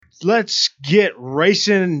Let's get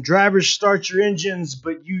racing. Drivers, start your engines.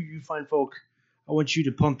 But you fine folk, I want you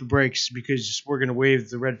to pump the brakes because we're going to wave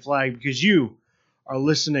the red flag because you are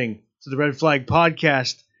listening to the Red Flag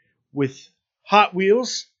Podcast with Hot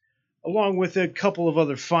Wheels, along with a couple of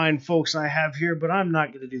other fine folks I have here. But I'm not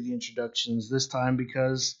going to do the introductions this time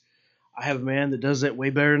because I have a man that does that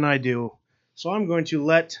way better than I do. So I'm going to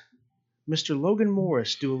let Mr. Logan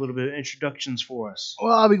Morris do a little bit of introductions for us.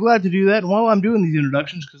 Well, I'll be glad to do that. And while I'm doing these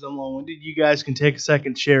introductions, because I'm long-winded, you guys can take a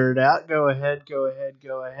second, share it out. Go ahead.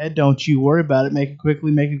 Don't you worry about it. Make it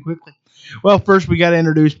quickly. Well, first we got to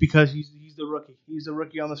introduce, because he's the rookie. He's the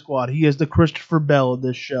rookie on the squad. He is the Christopher Bell of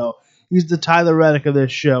this show. He's the Tyler Reddick of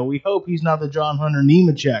this show. We hope he's not the John Hunter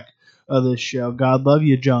Nemechek of this show. God love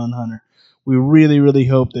you, John Hunter. We really, really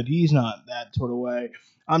hope that he's not that sort of way.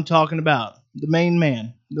 I'm talking about the main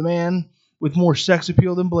man, the man with more sex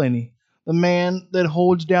appeal than Blaney, the man that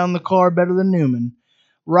holds down the car better than Newman.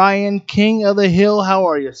 Ryan, King of the Hill, how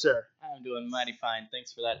are you, sir? I'm doing mighty fine.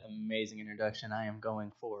 Thanks for that amazing introduction. I am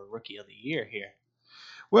going for Rookie of the Year here.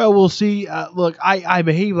 Well, we'll see. Look, I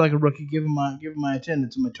behave like a rookie given my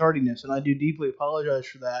attendance and my tardiness, and I do deeply apologize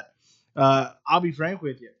for that. I'll be frank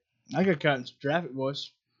with you. I got caught in some traffic, boys.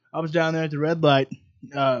 I was down there at the red light,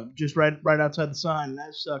 just right outside the sign, and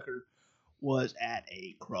that sucker was at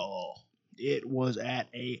a crawl. It was at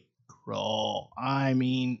a crawl. I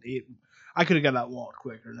mean, I could have got out walked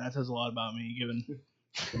quicker, and that says a lot about me, given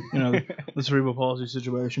the cerebral palsy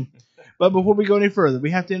situation. But before we go any further,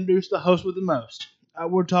 we have to introduce the host with the most.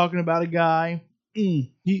 We're talking about a guy,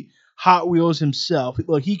 he Hot Wheels himself.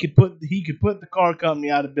 Look, he could put the car company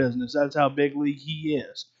out of business. That's how big league he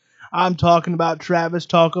is. I'm talking about Travis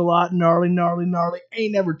Talk a Lot, gnarly.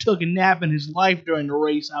 Ain't never took a nap in his life during the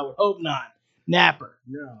race. I would hope not. Napper.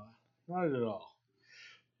 No, not at all.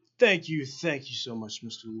 Thank you so much,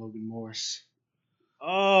 Mr. Logan Morris.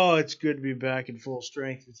 Oh, it's good to be back in full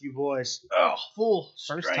strength with you boys. Oh, full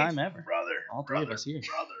First strength, time ever. brother. All three of us here.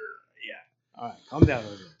 Brother. Yeah. All right, calm down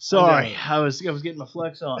over there. Sorry, I was getting my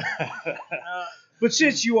flex on. But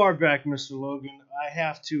since you are back, Mr. Logan, I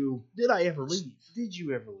have to. Did I ever leave? Did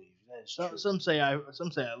you ever leave? That is true. Some say I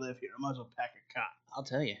live here. I might as well pack a cot. I'll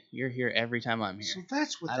tell you, you're here every time I'm here. So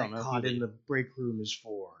that's what I that don't know cot who in the break room is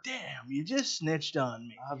for. Damn, you just snitched on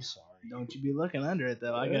me. I'm sorry. Don't you be looking under it,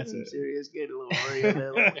 though. I got some serious good little worry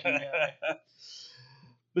there.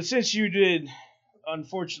 But since you did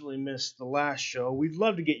unfortunately miss the last show, we'd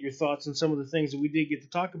love to get your thoughts on some of the things that we did get to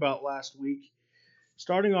talk about last week,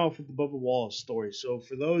 starting off with the Bubba Wallace story. So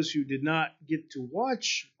for those who did not get to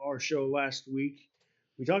watch our show last week,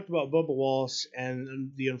 we talked about Bubba Wallace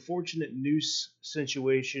and the unfortunate noose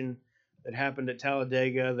situation that happened at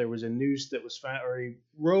Talladega. There was a noose that was found, or a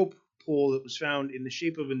rope pull that was found in the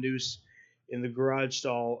shape of a noose in the garage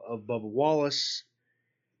stall of Bubba Wallace.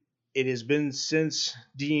 It has been since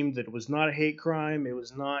deemed that it was not a hate crime. It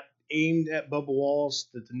was not aimed at Bubba Wallace,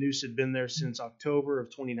 that the noose had been there since October of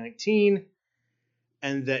 2019,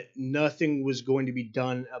 and that nothing was going to be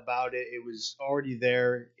done about it. It was already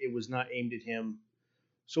there. It was not aimed at him.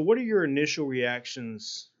 So what are your initial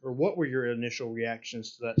reactions, or what were your initial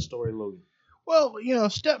reactions to that story, Logan? Well,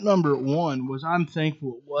 step number one was I'm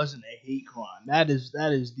thankful it wasn't a hate crime. That is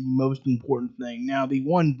the most important thing. Now, the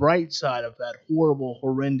one bright side of that horrible,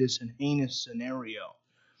 horrendous, and heinous scenario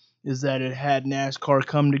is that it had NASCAR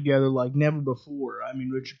come together like never before. I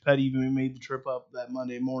mean, Richard Petty even made the trip up that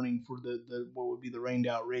Monday morning for the what would be the rained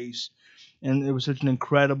out race, and it was such an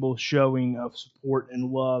incredible showing of support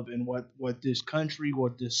and love and what this country,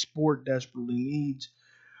 what this sport desperately needs.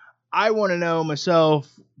 I want to know myself,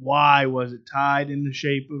 why was it tied in the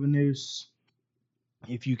shape of a noose?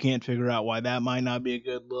 If you can't figure out why that might not be a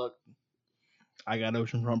good look, I got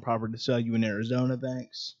oceanfront property to sell you in Arizona,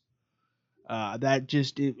 thanks.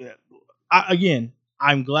 Again,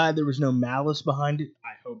 I'm glad there was no malice behind it.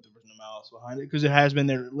 I hope there was no malice behind it, because it has been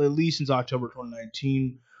there at least since October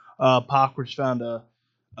 2019. Pockers found a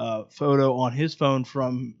photo on his phone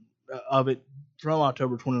of it from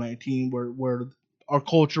October 2019 where our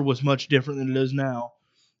culture was much different than it is now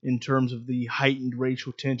in terms of the heightened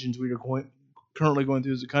racial tensions we are currently going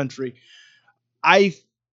through as a country. I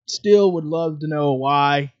still would love to know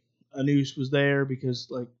why a noose was there, because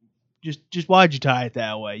just why'd you tie it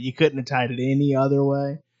that way? You couldn't have tied it any other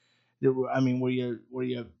way. I mean, were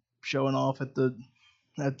you showing off at the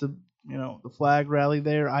flag rally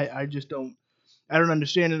there? I just don't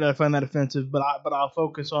understand it. I find that offensive, but I'll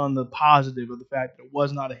focus on the positive of the fact that it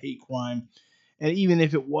was not a hate crime. And even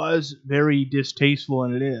if it was very distasteful,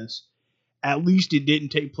 and it is, at least it didn't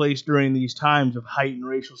take place during these times of heightened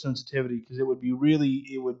racial sensitivity, because it would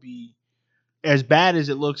be as bad as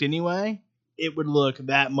it looks anyway. it would look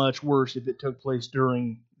that much worse if it took place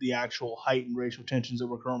during the actual heightened racial tensions that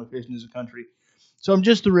we're currently facing as a country. So I'm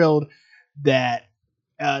just thrilled that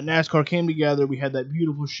NASCAR came together. We had that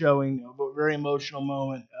beautiful showing, a very emotional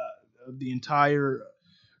moment of the entire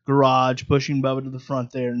garage pushing Bubba to the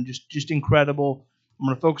front there, and just incredible. I'm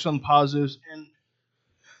going to focus on the positives, and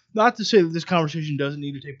not to say that this conversation doesn't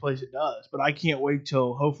need to take place, it does, but I can't wait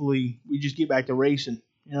till hopefully we just get back to racing.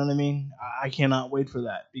 You know what I mean? I cannot wait for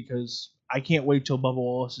that because I can't wait till Bubba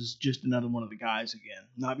Wallace is just another one of the guys again.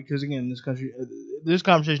 Not because, again, this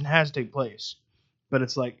conversation has to take place, but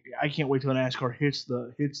it's like I can't wait till NASCAR hits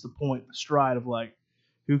the point, the stride of like,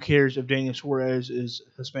 who cares if Daniel Suarez is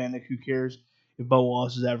Hispanic? Who cares if Bubba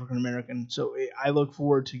Wallace is African American? So I look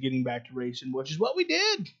forward to getting back to racing, which is what we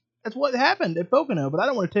did. That's what happened at Pocono, but I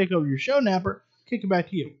don't want to take over your show, Napper. Kick it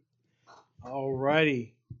back to you.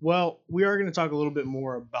 Alrighty. Well, we are going to talk a little bit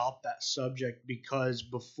more about that subject because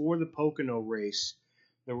before the Pocono race,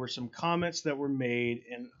 there were some comments that were made,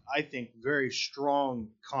 and I think very strong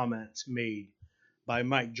comments made by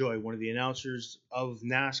Mike Joy, one of the announcers of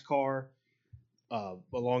NASCAR,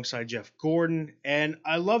 alongside Jeff Gordon. And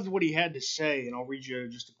I loved what he had to say, and I'll read you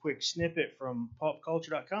just a quick snippet from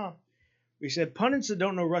popculture.com. He said, pundits that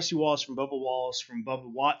don't know Rusty Wallace, from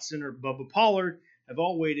Bubba Watson, or Bubba Pollard have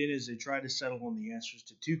all weighed in as they try to settle on the answers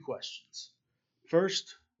to two questions.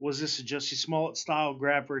 First, was this a Jussie Smollett-style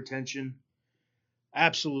grab for attention?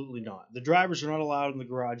 Absolutely not. The drivers are not allowed in the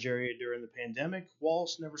garage area during the pandemic.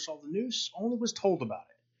 Wallace never saw the news, only was told about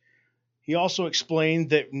it. He also explained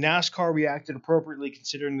that NASCAR reacted appropriately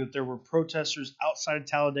considering that there were protesters outside of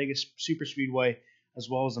Talladega Superspeedway as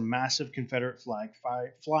well as a massive Confederate flag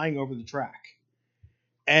flying over the track.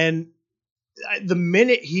 And the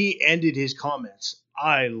minute he ended his comments,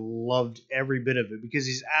 I loved every bit of it because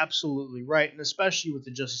he's absolutely right, and especially with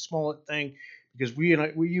the Jussie Smollett thing, because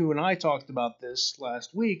you and I talked about this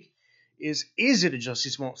last week. Is it a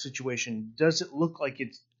Jussie Smollett situation? Does it look like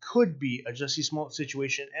it could be a Jussie Smollett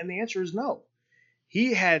situation? And the answer is no.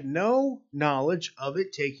 He had no knowledge of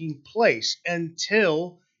it taking place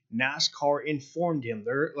until NASCAR informed him.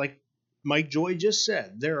 They're, like Mike Joy just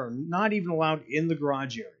said, they're not even allowed in the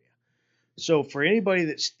garage area. So for anybody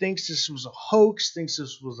that thinks this was a hoax, thinks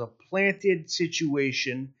this was a planted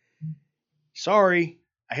situation, sorry,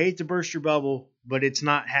 I hate to burst your bubble, but it's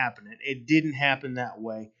not happening. It didn't happen that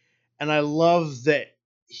way. And I love that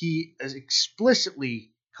he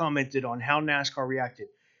explicitly commented on how NASCAR reacted.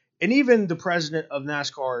 And even the president of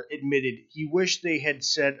NASCAR admitted he wished they had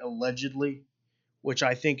said allegedly, which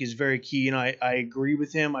I think is very key, and I agree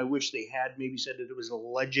with him. I wish they had maybe said that it was an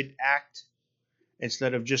alleged act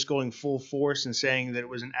instead of just going full force and saying that it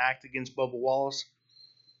was an act against Bubba Wallace.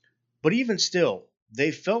 But even still,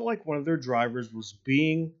 they felt like one of their drivers was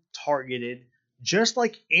being targeted, just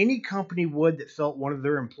like any company would that felt one of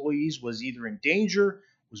their employees was either in danger,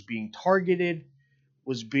 was being targeted,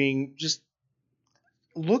 was being just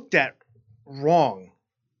looked at wrong,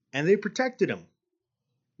 and they protected him.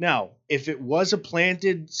 Now, if it was a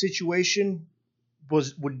planted situation,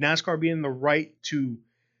 would NASCAR be in the right to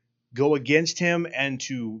go against him and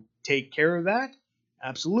to take care of that?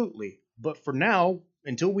 Absolutely. But for now,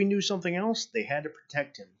 until we knew something else, they had to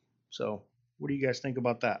protect him. So, what do you guys think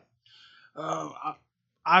about that?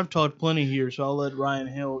 I've talked plenty here, so I'll let Ryan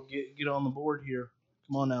Hill get on the board here.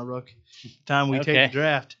 Come on now, Rook. Time we take the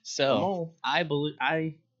draft. So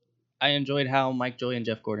I enjoyed how Mike Joy and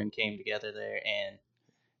Jeff Gordon came together there, and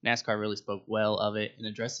NASCAR really spoke well of it and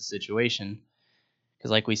addressed the situation. Because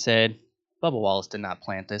like we said, Bubba Wallace did not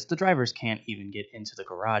plant this. The drivers can't even get into the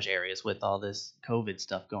garage areas with all this COVID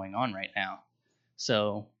stuff going on right now.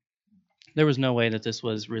 So there was no way that this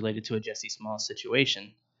was related to a Jussie Smollett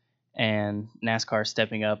situation. And NASCAR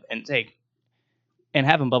stepping up and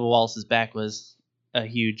having Bubba Wallace's back was a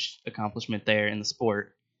huge accomplishment there in the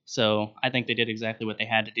sport. So I think they did exactly what they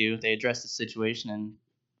had to do. They addressed the situation, and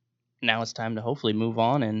now it's time to hopefully move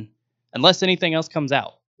on. And unless anything else comes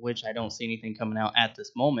out, which I don't see anything coming out at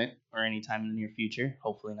this moment or anytime in the near future,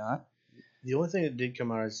 hopefully not. The only thing that did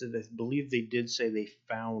come out is that I believe they did say they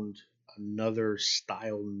found another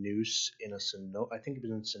style noose in I think it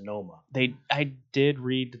was in Sonoma. I did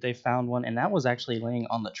read that they found one, and that was actually laying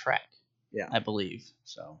on the track. Yeah, I believe.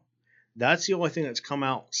 So that's the only thing that's come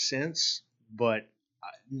out since, but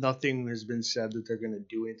nothing has been said that they're going to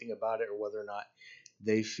do anything about it or whether or not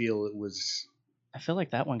they feel it was. I feel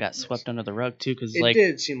like that one got swept under the rug too, because it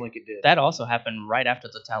did seem like it did. That also happened right after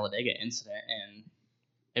the Talladega incident, and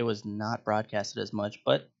it was not broadcasted as much.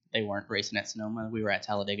 But they weren't racing at Sonoma. We were at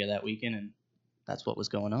Talladega that weekend, and that's what was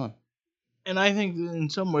going on. And I think that in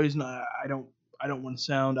some ways, I don't want to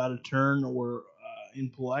sound out of turn or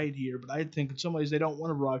impolite here, but I think in some ways they don't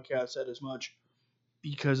want to broadcast that as much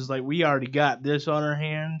because it's like we already got this on our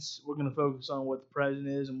hands. We're gonna focus on what the president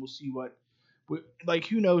is, and we'll see what. Like,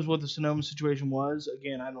 who knows what the Sonoma situation was?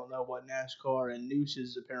 Again, I don't know what NASCAR and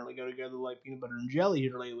nooses apparently go together like peanut butter and jelly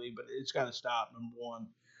here lately, but it's got to stop. Number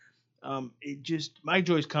one, Mike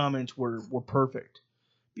Joy's comments were perfect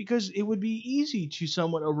because it would be easy to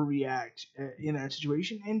somewhat overreact in that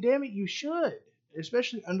situation, and damn it, you should,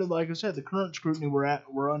 especially under, like I said, the current scrutiny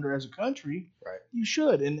we're under as a country. Right. You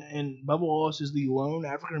should, and Bubba Wallace is the lone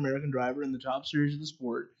African American driver in the top series of the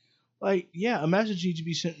sport. Like, yeah, a message needs to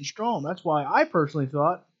be sent in strong. That's why I personally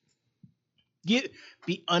thought,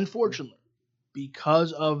 unfortunately,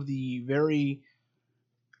 because of the very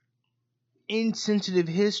insensitive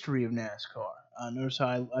history of NASCAR. Notice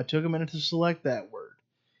how I took a minute to select that word.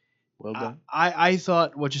 Well done. I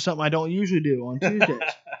thought, which is something I don't usually do on Tuesdays,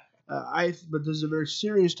 but this is a very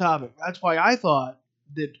serious topic. That's why I thought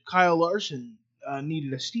that Kyle Larson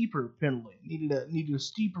needed a steeper penalty, needed a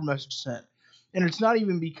steeper message sent. And it's not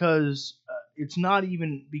even because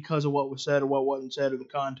of what was said or what wasn't said or the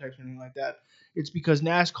context or anything like that. It's because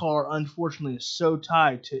NASCAR, unfortunately, is so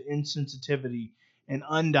tied to insensitivity and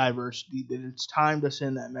undiversity that it's time to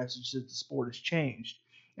send that message that the sport has changed.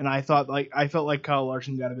 And I felt like Kyle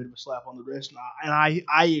Larson got a bit of a slap on the wrist, and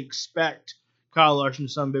I expect Kyle Larson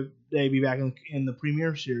to someday be back in the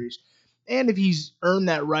Premier Series. And if he's earned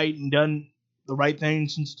that right and done the right thing,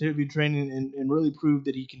 sensitivity training, and really proved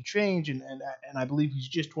that he can change, and I believe he's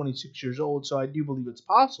just 26 years old, so I do believe it's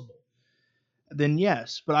possible. Then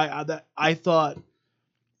yes, but I thought,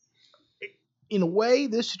 in a way,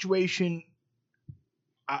 this situation,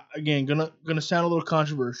 again, gonna sound a little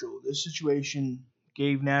controversial. This situation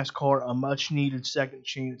gave NASCAR a much needed second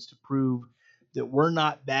chance to prove that we're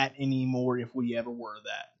not that anymore if we ever were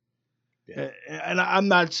that. Yeah. And I'm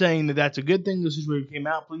not saying that that's a good thing. This is where it came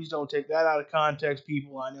out. Please don't take that out of context,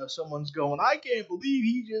 people. I know someone's going, I can't believe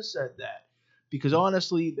he just said that, because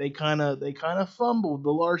honestly, they kind of fumbled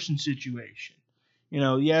the Larson situation.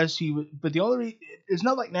 Yes, he was, but the only it's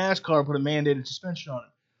not like NASCAR put a mandated suspension on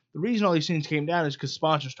him. The reason all these things came down is because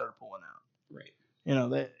sponsors started pulling out. Right.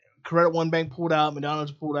 That Credit One Bank pulled out,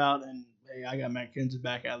 McDonald's pulled out, and hey, I got Matt Kenseth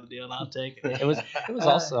back out of the deal, and I'll take it. It was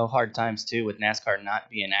also hard times too with NASCAR not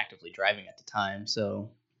being actively driving at the time,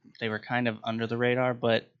 so they were kind of under the radar.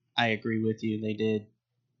 But I agree with you; they did.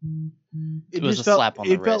 It was a slap on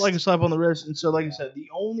the wrist. It felt like a slap on the wrist, and so, like I said, the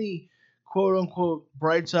only quote unquote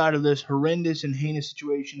bright side of this horrendous and heinous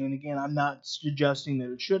situation, and again, I'm not suggesting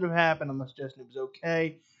that it should have happened. I'm not suggesting it was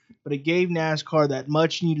okay. But it gave NASCAR that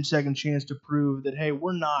much-needed second chance to prove that, hey,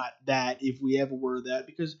 we're not that if we ever were that.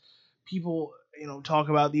 Because people, talk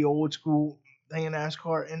about the old school thing in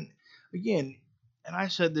NASCAR. And, again, and I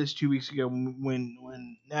said this 2 weeks ago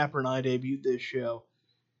when Napper and I debuted this show.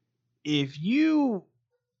 If you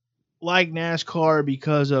like NASCAR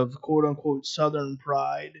because of quote-unquote Southern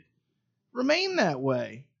pride, remain that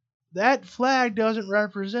way. That flag doesn't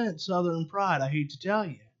represent Southern pride, I hate to tell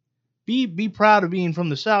you. Be proud of being from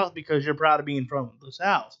the South because you're proud of being from the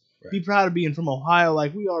South. Right. Be proud of being from Ohio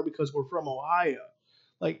like we are because we're from Ohio.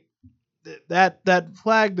 Like that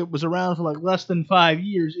flag that was around for like less than 5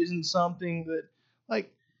 years isn't something that,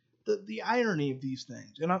 like, the irony of these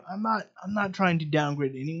things. And I'm not trying to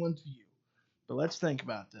downgrade anyone's view, but let's think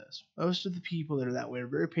about this. Most of the people that are that way are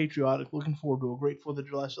very patriotic, looking forward to a great 4th of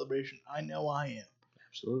July celebration. I know I am.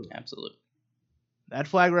 Absolutely. That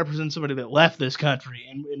flag represents somebody that left this country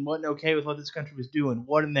and wasn't okay with what this country was doing.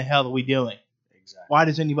 What in the hell are we doing? Exactly. Why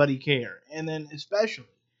does anybody care? And then especially,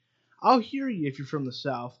 I'll hear you if you're from the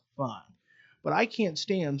South, fine. But I can't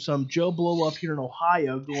stand some Joe Blow up here in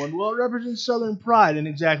Ohio going, well, it represents Southern pride. And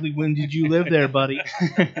exactly when did you live there, buddy?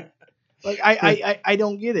 Like, I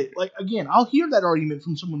don't get it. Like, again, I'll hear that argument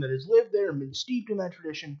from someone that has lived there and been steeped in that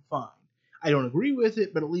tradition, fine. I don't agree with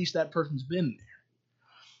it, but at least that person's been there.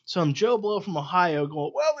 Some Joe Blow from Ohio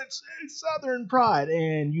going, well, it's Southern pride,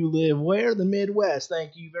 and you live where? The Midwest.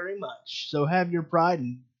 Thank you very much. So have your pride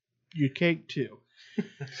and your cake too.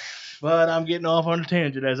 But I'm getting off on a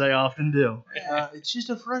tangent, as I often do. It's just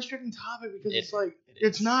a frustrating topic because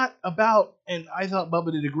it's not about, and I thought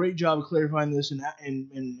Bubba did a great job of clarifying this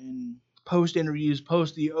in post interviews,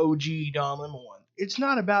 post the OG Don Lemon one. It's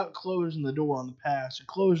not about closing the door on the past or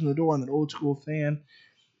closing the door on that old school fan.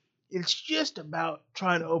 It's just about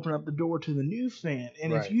trying to open up the door to the new fan.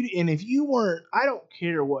 And right. if you weren't, I don't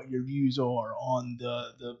care what your views are on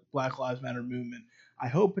the Black Lives Matter movement. I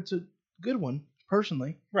hope it's a good one,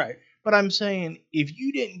 personally. Right. But I'm saying, if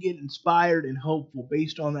you didn't get inspired and hopeful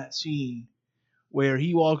based on that scene where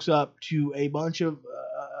he walks up to a bunch of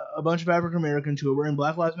a bunch of African Americans who are wearing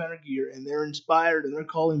Black Lives Matter gear, and they're inspired, and they're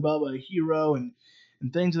calling Bubba a hero and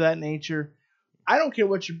things of that nature. I don't care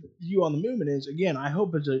what your view on the movement is. Again, I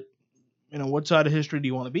hope it's what side of history do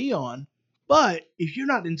you want to be on? But if you're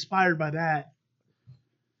not inspired by that,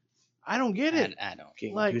 I don't get it. I don't.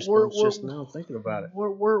 Getting Like, goosebumps just now thinking about it.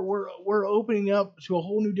 We're opening up to a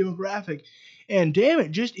whole new demographic, and damn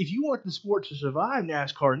it, just if you want the sport to survive,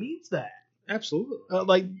 NASCAR needs that. Absolutely.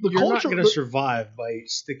 The You're culture, not going to survive by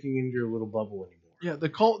sticking in your little bubble anymore. Yeah,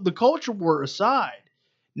 the culture war aside,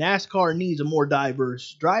 NASCAR needs a more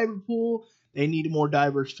diverse driver pool. They need a more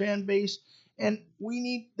diverse fan base, and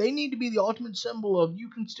they need to be the ultimate symbol of you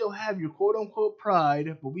can still have your quote unquote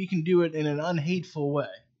pride, but we can do it in an unhateful way.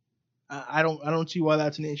 I don't see why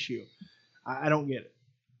that's an issue. I don't get it.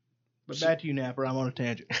 But back to you, Napper. I'm on a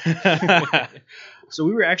tangent. So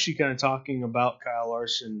we were actually kind of talking about Kyle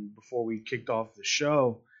Larson before we kicked off the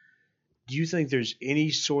show. Do you think there's any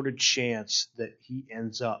sort of chance that he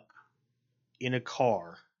ends up in a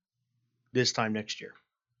car this time next year?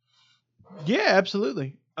 Yeah,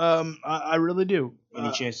 absolutely. I really do.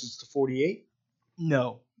 Any chance it's the 48?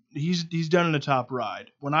 No. He's done in a top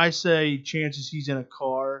ride. When I say chances he's in a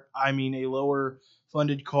car, I mean a lower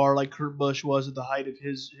funded car like Kurt Busch was at the height of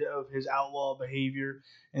his outlaw behavior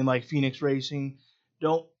and like Phoenix Racing.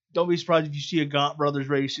 Don't be surprised if you see a Gaunt Brothers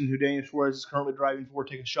Racing, who Daniel Suarez is currently driving for,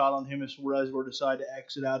 take a shot on him if Suarez were to decide to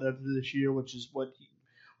exit out after this year, which is what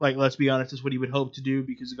let's be honest, that's what he would hope to do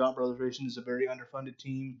because the Gaunt Brothers Racing is a very underfunded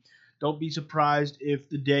team. Don't be surprised if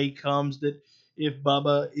the day comes that if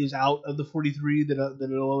Bubba is out of the 43, that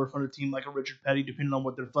a lower funded team like a Richard Petty, depending on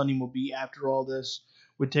what their funding will be after all this,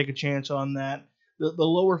 would take a chance on that. The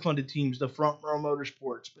lower funded teams, the Front Row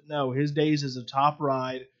Motorsports, but no, his days as a top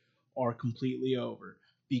ride are completely over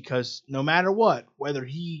because no matter what, whether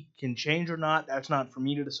he can change or not, that's not for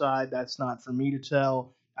me to decide. That's not for me to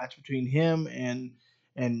tell. That's between him and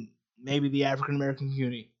maybe the African American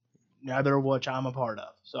community, neither of which I'm a part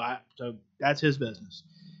of. So that's his business.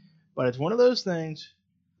 But it's one of those things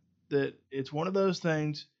that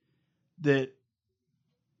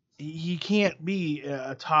he can't be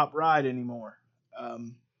a top ride anymore.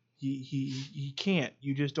 He can't.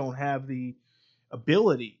 You just don't have the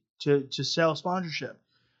ability to sell sponsorship.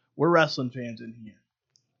 We're wrestling fans in here.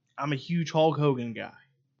 I'm a huge Hulk Hogan guy.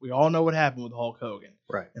 We all know what happened with Hulk Hogan.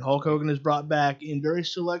 Right. And Hulk Hogan is brought back in very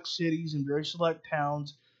select cities and very select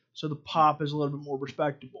towns, so the pop is a little bit more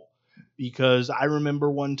respectable. Because I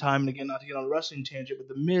remember one time, and again, not to get on a wrestling tangent, but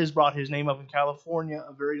The Miz brought his name up in California,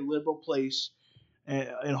 a very liberal place,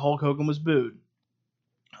 and Hulk Hogan was booed.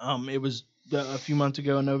 It was a few months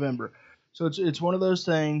ago in November. So it's one of those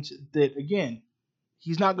things that, again,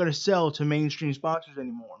 he's not going to sell to mainstream sponsors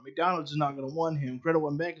anymore. McDonald's is not going to want him. Credit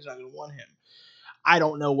One Bank is not going to want him. I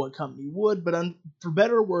don't know what company would, but for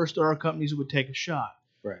better or worse, there are companies that would take a shot.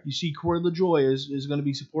 Right. You see, Corey LaJoy is going to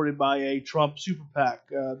be supported by a Trump super PAC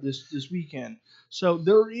this weekend. So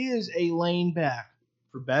there is a lane back,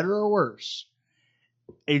 for better or worse.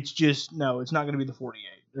 It's just, no, it's not going to be the 48.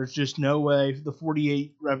 There's just no way. The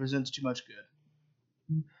 48 represents too much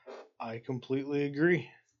good. I completely agree.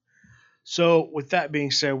 So with that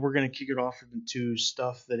being said, we're going to kick it off into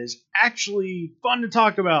stuff that is actually fun to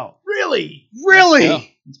talk about. Really?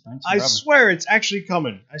 Really? I swear it's actually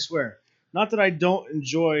coming. I swear. Not that I don't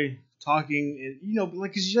enjoy talking,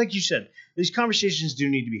 like you said, these conversations do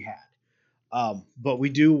need to be had. But we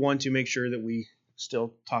do want to make sure that we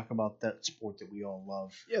still talk about that sport that we all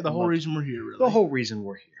love. Yeah, the whole reason we're here, really. The whole reason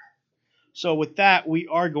we're here. So with that, we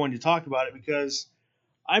are going to talk about it because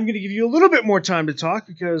I'm going to give you a little bit more time to talk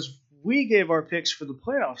because we gave our picks for the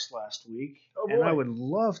playoffs last week. Oh, boy. And I would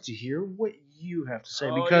love to hear what you have to say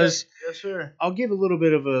because yes, sir. I'll give a little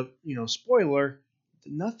bit of a spoiler.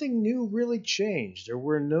 Nothing new really changed. There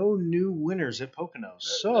were no new winners at Pocono.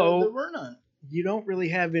 So there were none. You don't really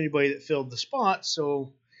have anybody that filled the spot,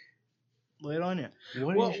 so lay it on you.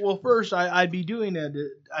 Well, first I'd be doing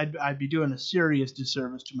a serious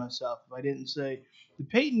disservice to myself if I didn't say the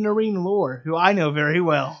Peyton Noreen Lore, who I know very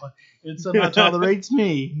well and somehow tolerates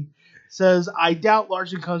me, says I doubt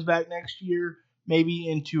Larson comes back next year, maybe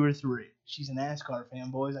in 2 or 3. She's a NASCAR fan,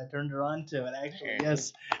 boys. I turned her on to it, actually.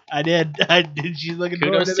 Yes, I did. She's looking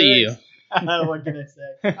forward to Kudos to you. What can I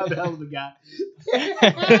say? I'm a hell of a guy.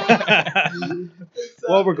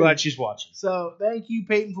 Well, we're glad she's watching. So thank you,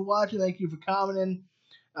 Peyton, for watching. Thank you for commenting.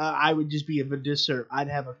 I would just be a disservice. I'd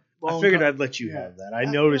have a long I figured I'd let you have that. I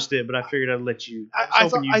noticed it, but I figured I'd let you. I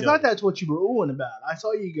thought that's what you were oohing about. I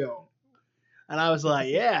saw you go. And I was like,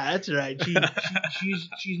 yeah, that's right.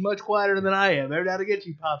 She's much quieter than I am. Every now and again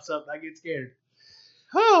she pops up and I get scared.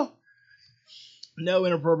 Oh. No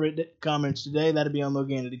inappropriate comments today. That'll be on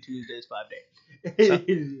Loganity Tuesdays 5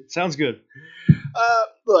 days. Sounds good.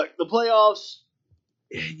 Look, the playoffs.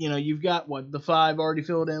 You've got the 5 already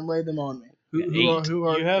filled in. Lay them on me. Who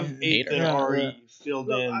are you have 8 that are already filled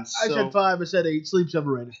in. I said 5. I said 8. Sleep's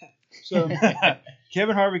overrated. So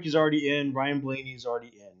Kevin Harvick is already in. Ryan Blaney is already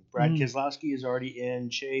in. Brad Keselowski is already in.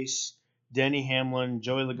 Chase, Denny Hamlin,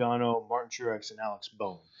 Joey Logano, Martin Truex, and Alex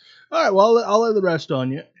Bowman. All right. Well, I'll lay the rest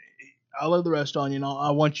on you. And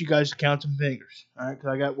I want you guys to count some fingers. All right,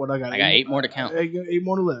 because I got what I got. I got 8 more to count. 8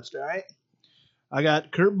 more to list. All right. I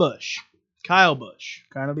got Kurt Busch, Kyle Busch,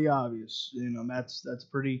 kind of the obvious. That's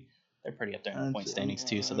pretty. They're pretty up there in the point standings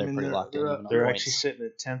too, so they're pretty locked in. They're actually sitting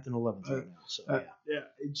at 10th and 11th right now. So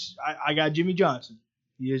I got Jimmy Johnson.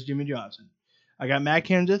 He is Jimmy Johnson. I got Matt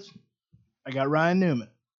Kenseth. I got Ryan Newman.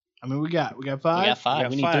 I mean, we got 5. We got 5.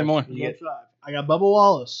 We need 3 more. We got 5. I got Bubba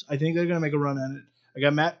Wallace. I think they're gonna make a run at it. I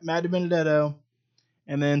got Matt DiBenedetto,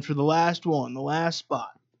 and then for the last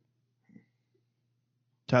spot,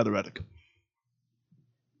 Tyler Reddick.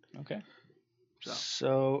 Okay.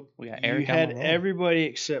 So we got Eric. You had everybody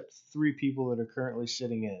except 3 people that are currently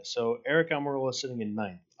sitting in it. So Eric Almirola is sitting in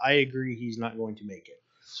 9th. I agree he's not going to make it.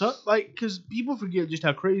 So because people forget just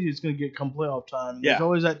how crazy it's going to get come playoff time. And There's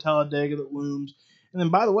always that Talladega that looms. And then,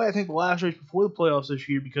 by the way, I think the last race before the playoffs this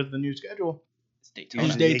year, because of the new schedule,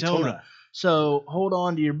 is Daytona. So hold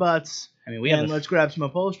on to your butts. I mean, let's grab some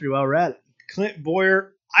upholstery while we're at it. Clint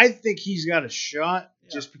Boyer, I think he's got a shot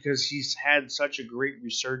just because he's had such a great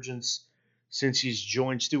resurgence since he's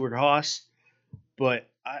joined Stewart Haas. But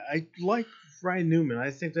I like Ryan Newman.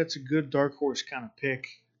 I think that's a good dark horse kind of pick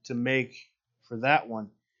to make for that one.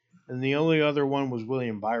 And the only other one was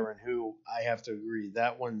William Byron, who I have to agree,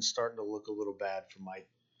 that one's starting to look a little bad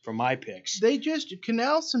for my picks. They just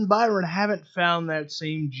Canals and Byron haven't found that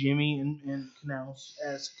same Jimmy and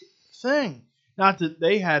Canals-esque thing. Not that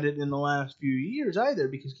they had it in the last few years either,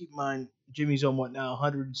 because keep in mind Jimmy's on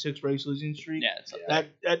 106 race losing streak. Yeah,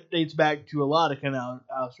 that dates back to a lot of Canals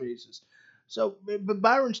races. So, but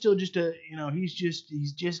Byron's still just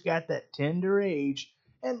he's just got that tender age,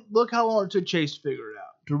 and look how long it took Chase to figure it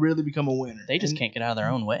out to really become a winner. They just can't get out of their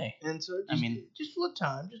own way. And so, just a little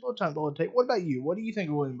time, all it take. What about you? What do you think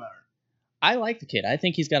of William Byron? I like the kid. I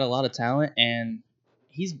think he's got a lot of talent, and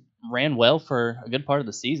he's ran well for a good part of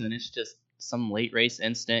the season. It's just some late race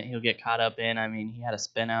incident he'll get caught up in. I mean, he had a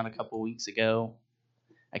spin out a couple weeks ago.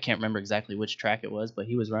 I can't remember exactly which track it was, but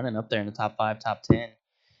he was running up there in the top 5, top 10.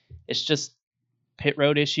 It's just pit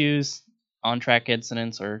road issues, on-track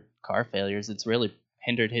incidents, or car failures. It's really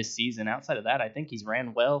hindered his season. Outside of that, I think he's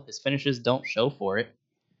ran well. His finishes don't show for it,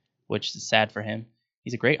 which is sad for him.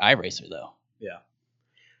 He's a great iRacer, though. Yeah.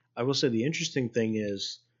 I will say the interesting thing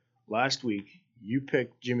is last week you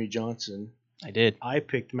picked Jimmy Johnson. I did. I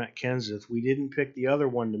picked Matt Kenseth. We didn't pick the other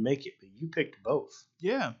one to make it, but you picked both.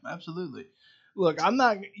 Yeah, absolutely. Look,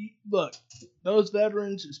 those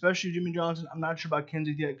veterans, especially Jimmy Johnson, I'm not sure about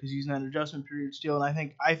Kenseth yet because he's in that adjustment period still,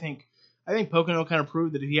 and I think Pocono kind of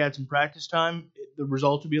proved that if he had some practice time, the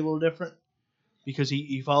results would be a little different because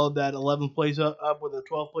he followed that 11th place up with a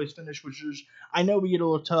 12th place finish, which is, I know we get a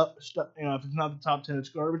little tough stuff, if it's not the top 10, it's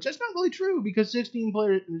garbage. That's not really true because 16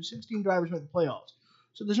 drivers make the playoffs.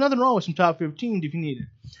 So there's nothing wrong with some top 15s if you need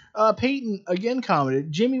it. Peyton again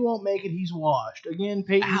commented, Jimmy won't make it, he's washed. Again,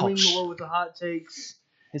 Peyton winning the war with the hot takes.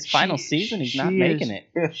 His final season, he's not making it.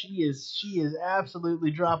 She is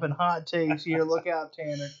absolutely dropping hot takes here. Look out,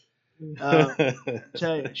 Tanner.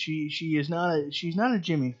 Tell you, she's not a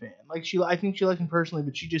Jimmy fan. I think she likes him personally,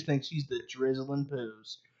 but she just thinks he's the drizzling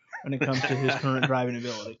poos when it comes to his current driving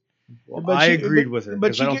ability. Well, I agreed with her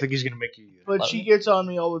because I don't think he's going to make you either. But she gets on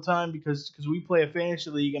me all the time because we play a fantasy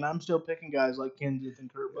league and I'm still picking guys like Kenseth and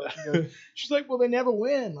Kurt Busch. She's like, well, they never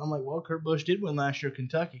win. I'm like, well, Kurt Busch did win last year at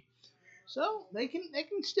Kentucky. So they can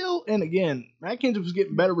still, and again, Matt Kenseth was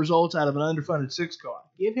getting better results out of an underfunded 6 car.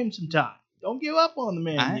 Give him some time. Don't give up on the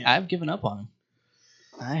man. I've given up on him.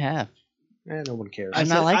 I have. No one cares. I'm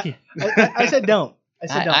not like it. I said don't.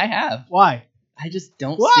 I have. Why? I just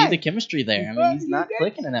don't see the chemistry there. I mean, he's not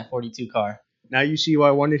clicking in that 42 car. Now you see why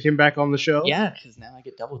I wanted him back on the show? Yeah, because now I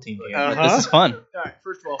get double teamed here. This is fun. All right,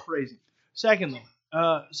 first of all, phrasing. Secondly,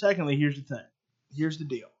 here's the thing. Here's the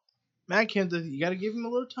deal. Matt Kenseth, you got to give him a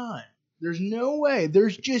little time. There's just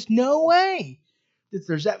no way that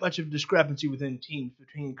there's that much of a discrepancy within teams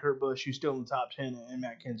between Kurt Busch, who's still in the top 10, and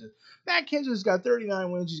Matt Kenseth. Matt Kenseth's got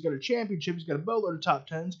 39 wins. He's got a championship. He's got a boatload of top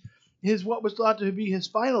 10s. What was thought to be his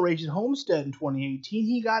final race at Homestead in 2018,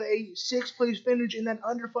 he got a 6th place finish in that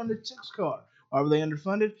underfunded 6 car. Why were they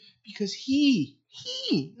underfunded? Because he,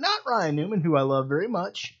 not Ryan Newman, who I love very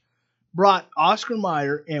much, brought Oscar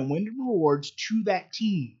Mayer and Wyndham Rewards to that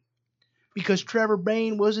team because Trevor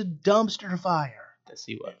Bayne was a dumpster fire. Yes,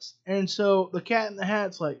 he was. And so the Cat in the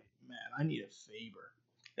Hat's like, man, I need a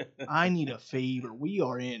favor. I need a favor. We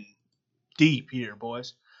are in deep here,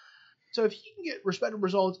 boys. So if he can get respectable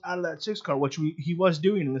results out of that 6 car, which he was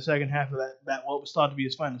doing in the second half of that what was thought to be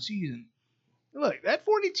his final season, look, that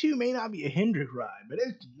 42 may not be a Hendrick ride, but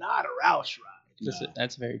it's not a Roush ride. No.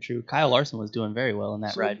 That's very true. Kyle Larson was doing very well in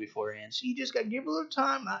that ride beforehand. So you just got to give it a little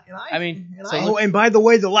time. And by the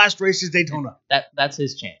way, the last race is Daytona. That's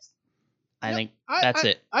his chance. I think that's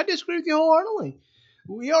it. I disagree with you wholeheartedly.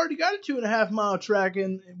 We already got a 2.5 mile track,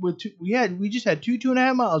 and we just had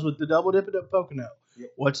 2.5 miles with the double dip at Pocono. Yep.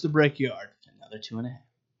 What's the Brickyard? Another 2.5.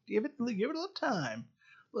 Give it a little time.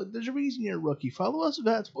 Look, there's a reason you're a rookie. Follow us,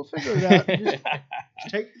 vets. We'll figure it out. just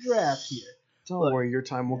take the draft here. Don't worry, your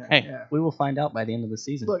time will come. Hey, we will find out by the end of the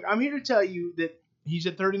season. Look, I'm here to tell you that he's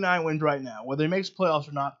at 39 wins right now. Whether he makes playoffs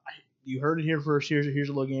or not, you heard it here first. Here's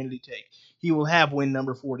a Logan Andy take. He will have win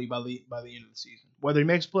number 40 by the end of the season. Whether he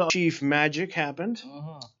makes playoffs. Chief Magic happened.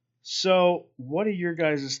 Uh-huh. So, what are your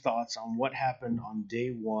guys' thoughts on what happened on day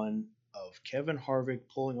one of Kevin Harvick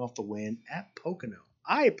pulling off the win at Pocono?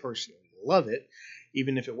 I personally love it.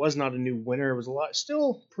 Even if it was not a new winner, it was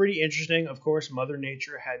still pretty interesting. Of course, Mother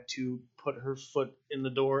Nature had to put her foot in the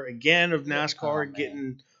door again of NASCAR,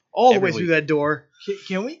 getting all the way through that door.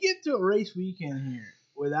 Can we get to a race weekend here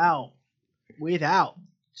without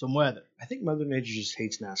some weather? I think Mother Nature just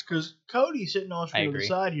hates NASCAR. Because Cody's sitting on the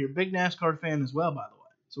side here, big NASCAR fan as well, by the way.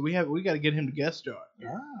 So we got to get him to guest star.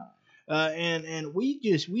 And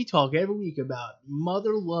we talk every week about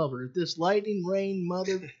mother lover. This lightning rain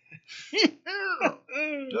mother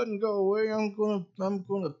doesn't go away. I'm gonna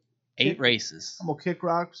 8 races. I'm gonna kick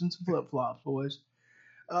rocks and some flip flops, boys.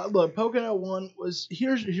 Look, Pocono 1 was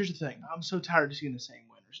here's the thing. I'm so tired of seeing the same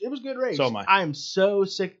winners. It was a good race. So am I. I am so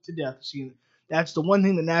sick to death of seeing it. That's the one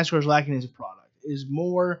thing that NASCAR is lacking as a product is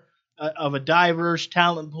more of a diverse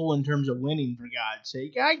talent pool in terms of winning. For God's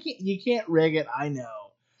sake, you can't rig it. I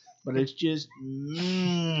know. But it's just,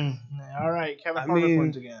 all right, Kevin Harvick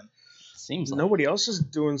wins again. Seems like nobody else is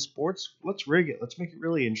doing sports. Let's rig it. Let's make it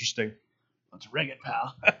really interesting. Let's rig it,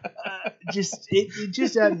 pal.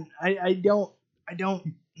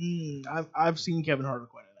 I've seen Kevin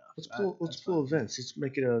Harvick win enough. Let's pull events. Let's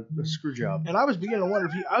make it a screw job. And I was beginning to wonder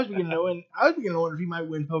if he might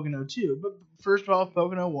win Pocono too. But first off,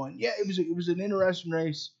 Pocono won. Yeah, it was an interesting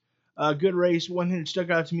race. Good race. One thing that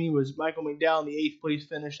stuck out to me was Michael McDowell in the 8th place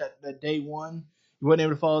finish that day 1. He wasn't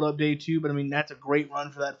able to follow it up day 2, but I mean that's a great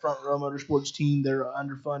run for that Front Row Motorsports team. They're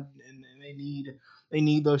underfunded and they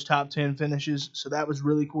need those top 10 finishes. So that was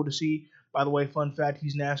really cool to see. By the way, fun fact: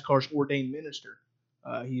 he's NASCAR's ordained minister.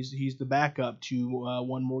 He's the backup to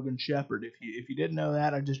one Morgan Shepherd. If you didn't know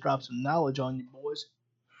that, I just dropped some knowledge on you boys.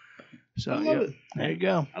 So I love it. There you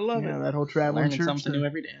go. I love it. That whole traveling learning church something new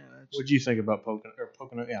every day. What do you think about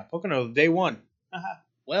Pocono? Yeah, Pocono day 1.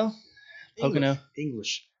 Well,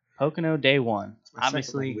 English. Pocono day 1.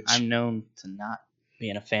 Obviously, I'm known to not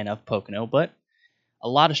being a fan of Pocono, but a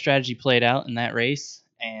lot of strategy played out in that race,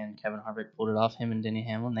 and Kevin Harvick pulled it off. Him and Denny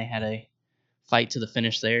Hamlin, they had a fight to the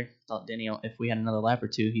finish there. Thought Denny, if we had another lap or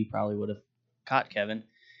two, he probably would have caught Kevin.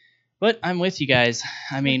 But I'm with you guys.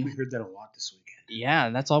 I mean, we heard that a lot this weekend.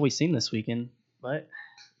 Yeah, that's all we've seen this weekend. But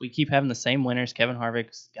we keep having the same winners. Kevin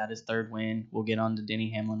Harvick's got his 3rd win. We'll get on to Denny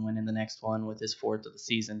Hamlin winning the next one with his 4th of the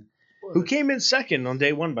season. Who came in 2nd on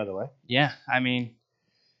day 1, by the way. Yeah, I mean,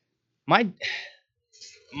 my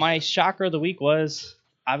shocker of the week was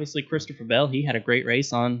obviously Christopher Bell. He had a great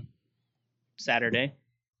race on Saturday.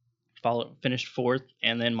 Finished 4th,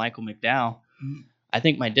 and then Michael McDowell. I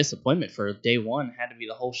think my disappointment for day 1 had to be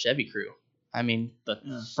the whole Chevy crew. I mean,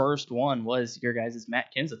 the first one was your guys' Matt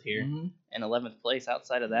Kenseth here in 11th place.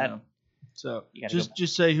 Outside of that, so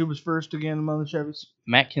just say who was first again among the Chevys.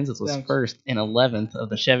 Matt Kenseth was first in 11th of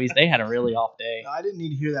the Chevys. They had a really off day. No, I didn't need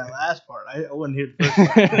to hear that last part. I wouldn't hear the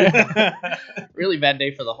first part. Really bad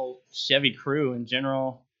day for the whole Chevy crew in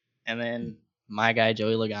general. And then my guy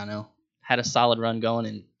Joey Logano had a solid run going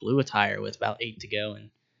and blew a tire with about 8 to go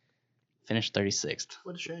and finished 36th.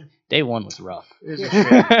 What a shame. Day 1 was rough.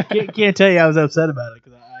 Can't tell you I was upset about it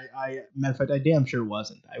because matter of fact, I damn sure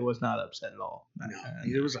wasn't. I was not upset at all. No,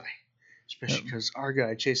 neither was I. Especially because our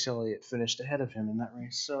guy Chase Elliott finished ahead of him in that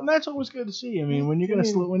race. So and that's always good to see. I mean, when you're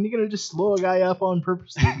gonna just slow a guy up on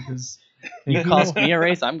purpose because you cost me a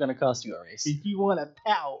race, I'm gonna cost you a race. If you want to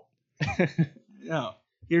pout, no.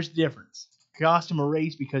 Here's the difference. Cost him a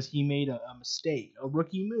race because he made a mistake, a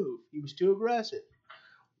rookie move. He was too aggressive.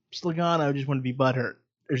 Logano just wanted to be butthurt.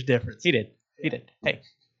 There's a difference. He did. Hey,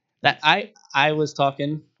 That I was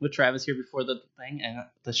talking with Travis here before the thing and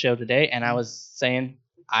the show today, and I was saying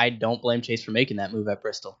I don't blame Chase for making that move at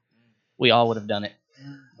Bristol. We all would have done it.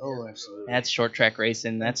 Oh, absolutely. That's short track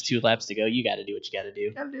racing. That's 2 laps to go. You got to do what you got to do.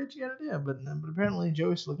 You gotta do what you gotta do. But apparently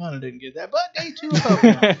Joey Logano didn't get that. But day 2 of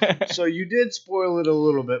Pocono. So you did spoil it a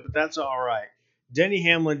little bit, but that's all right. Denny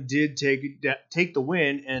Hamlin did take the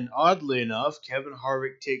win, and oddly enough, Kevin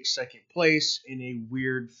Harvick takes second place in a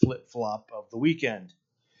weird flip-flop of the weekend.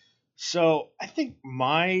 So I think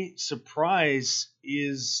my surprise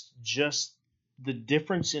is just the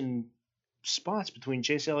difference in spots between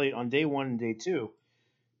Chase Elliott on day 1 and day 2.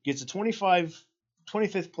 Gets a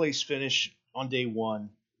 25th place finish on day 1,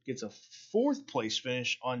 gets a 4th place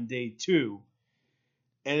finish on day 2.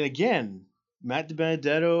 And again, Matt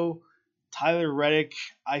DiBenedetto, Tyler Reddick,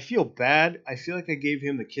 I feel bad. I feel like I gave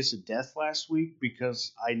him the kiss of death last week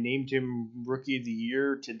because I named him Rookie of the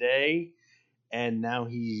Year today, and now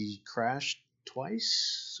he crashed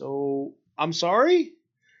twice. So I'm sorry,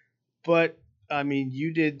 but I mean,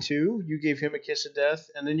 you did too. You gave him a kiss of death,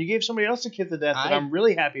 and then you gave somebody else a kiss of death that I'm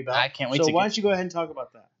really happy about. I can't wait. So why don't you go ahead and talk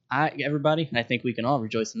about that? Everybody, and I think we can all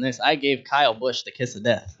rejoice in this. I gave Kyle Busch the kiss of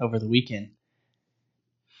death over the weekend.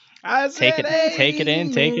 Take it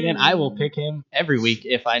in. I will pick him every week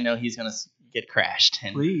if I know he's gonna get crashed.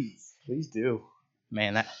 And Please do.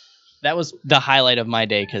 Man, that was the highlight of my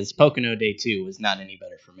day because Pocono day 2 was not any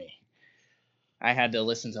better for me. I had to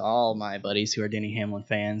listen to all my buddies who are Denny Hamlin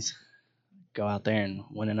fans go out there and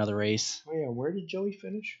win another race. Oh yeah, where did Joey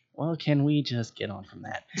finish? Well, can we just get on from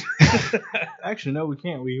that? Actually, no, we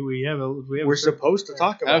can't. We're supposed to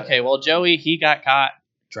talk about it. Okay, well, Joey, he got caught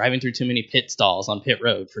driving through too many pit stalls on pit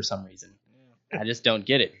road for some reason. I just don't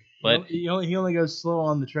get it. But he only goes slow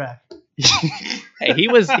on the track. Hey, he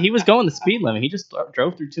was going the speed limit. He just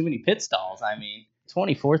drove through too many pit stalls. I mean,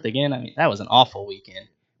 24th again. I mean, that was an awful weekend.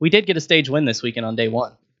 We did get a stage win this weekend on day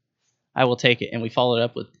 1. I will take it, and we followed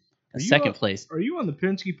up with a second place. Are you on the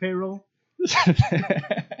Penske payroll?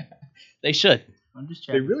 They should. I'm just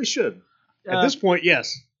checking. They really should. At this point,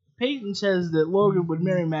 yes. Peyton says that Logan would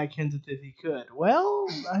marry Matt Kenseth if he could. Well,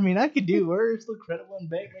 I mean, I could do worse. Look credible and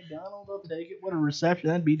bake McDonald. I'll take it. What a reception.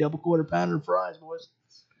 That'd be double quarter pounder of fries, boys.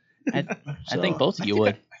 I think both of you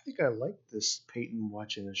would. I think I like this Peyton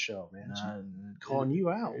watching the show, man. Calling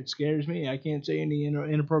you out. It scares me. I can't say any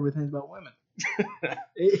inappropriate things about women.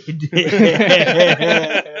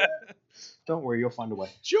 Don't worry, you'll find a way.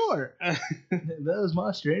 Sure. Those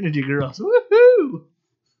Monster Energy girls. Woohoo!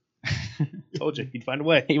 Told you, he'd find a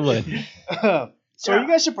way. He would. So are you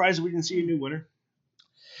guys surprised that we didn't see a new winner?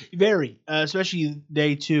 Very. Especially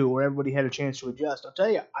day 2 where everybody had a chance to adjust. I'll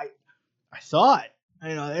tell you, I thought,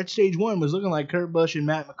 that stage 1 was looking like Kurt Busch and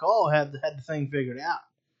Matt McCall had the thing figured out.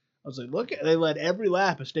 I was like, look, they led every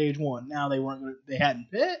lap of stage 1. Now they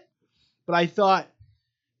hadn't pit. But I thought,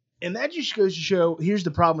 and that just goes to show, here's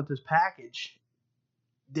the problem with this package,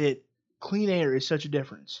 that clean air is such a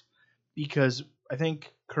difference. Because I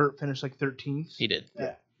think Kurt finished like 13th. He did.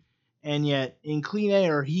 Yeah. And yet, in clean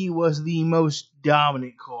air, he was the most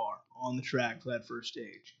dominant car on the track for that first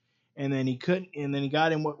stage. And then he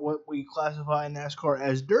got in what we classify in NASCAR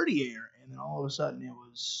as dirty air. And then all of a sudden, it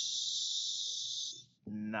was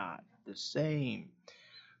not the same.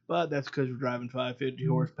 But that's because we're driving 550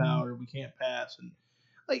 horsepower. We can't pass. And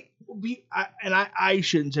I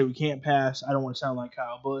shouldn't say we can't pass. I don't want to sound like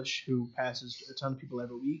Kyle Busch, who passes a ton of people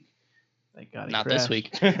every week. Thank God he Not crashed. this week.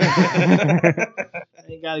 Thank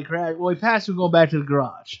God he crashed. Well, he passed him going back to the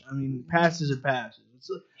garage. I mean, passes are passes.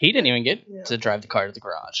 He didn't even get to drive the car to the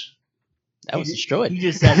garage. That was destroyed. He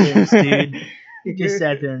just sat there and stewed. He just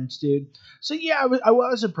sat there and stewed. So, yeah, I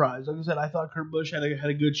was surprised. Like I said, I thought Kurt Busch had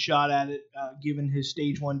a good shot at it, given his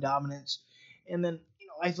stage 1 dominance. And then,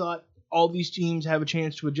 I thought all these teams have a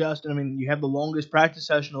chance to adjust. And, I mean, you have the longest practice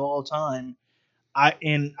session of all time.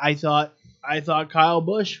 I thought Kyle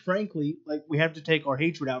Busch, frankly, like, we have to take our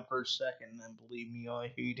hatred out for a second. And believe me,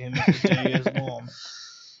 I hate him if the day is long.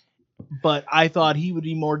 But I thought he would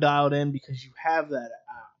be more dialed in because you have that,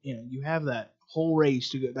 you have that whole race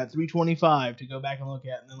to go, that 325 to go back and look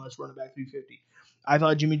at, and then let's run it back 350. I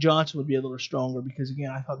thought Jimmy Johnson would be a little stronger because, again,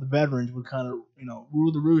 I thought the veterans would kind of,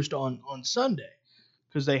 rule the roost on Sunday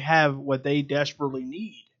because they have what they desperately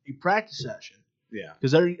need, a practice session. Yeah.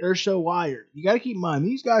 Because they're so wired. You got to keep in mind,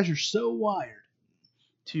 these guys are so wired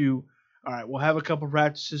to, all right, we'll have a couple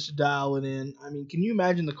practices to dial it in. I mean, can you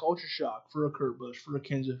imagine the culture shock for a Kurt Busch, for a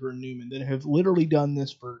Kenseth, for a Newman that have literally done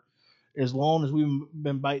this for as long as we've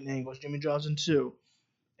been biting angles, Jimmy Johnson too.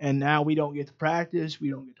 And now we don't get to practice, we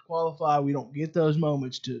don't get to qualify, we don't get those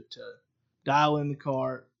moments to dial in the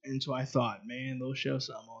car. And so I thought, man, they'll show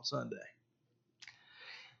something on Sunday.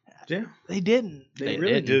 Yeah. They didn't. They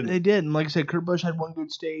really didn't. They didn't. Like I said, Kurt Busch had one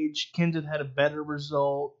good stage. Kenseth had a better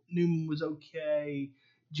result. Newman was okay.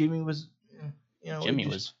 Jimmy was,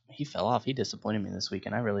 he fell off. He disappointed me this week,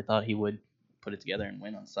 and I really thought he would put it together and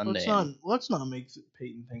win on Sunday. Let's not make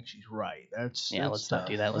Peyton think she's right. Let's not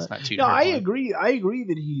do that. Let's not toot. No, I agree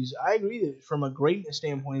that from a greatness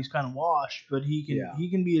standpoint, he's kind of washed, but he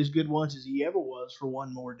can be as good once as he ever was for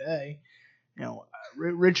one more day.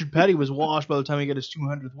 Richard Petty was washed by the time he got his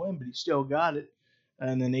 200th win, but he still got it.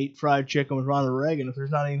 And then ate fried chicken with Ronald Reagan. If there's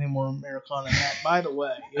not anything more Americana than that, by the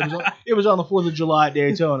way, it was on the 4th of July at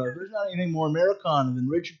Daytona. If there's not anything more Americana than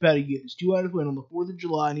Richard Petty getting his 200th win on the 4th of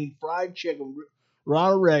July and eating fried chicken with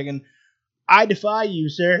Ronald Reagan, I defy you,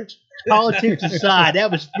 sir. Politics aside, that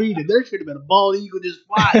was freedom. There should have been a bald eagle just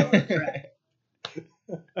flying on the track.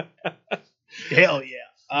 Hell yeah.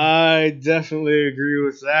 I definitely agree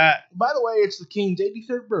with that. By the way, it's the King's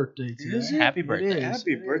 83rd birthday today. Happy birthday.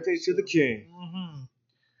 Happy birthday to the King. Mm-hmm.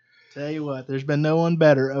 Tell you what, there's been no one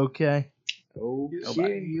better, okay?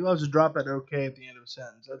 Okay. He loves to drop that okay at the end of a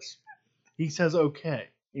sentence. He says okay.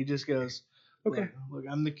 He just goes, okay. Look,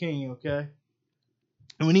 I'm the king, okay?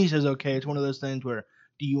 And when he says okay, it's one of those things where,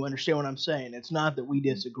 do you understand what I'm saying? It's not that we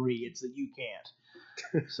disagree, it's that you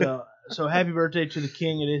can't. So happy birthday to the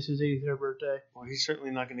king. It is his 83rd birthday. Well, he's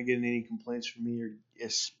certainly not going to get any complaints from me, or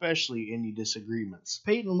especially any disagreements.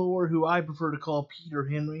 Peyton Lore, who I prefer to call Peter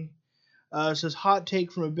Henry, says, hot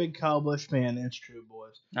take from a big Kyle Busch fan. That's true,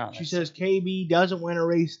 boys. She says KB doesn't win a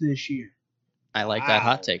race this year. I like that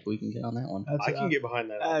hot take. We can get on that one. I can get behind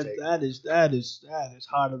that hot take. That is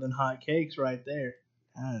hotter than hot cakes right there.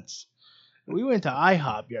 We went to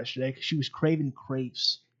IHOP yesterday because she was craving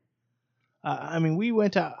crepes. We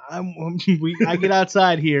went to. I get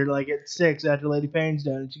outside here like at 6 after Lady Payne's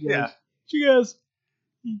done, and she goes,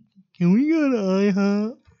 "Can we go to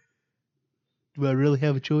IHOP?" Do I really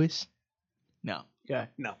have a choice? No. Okay.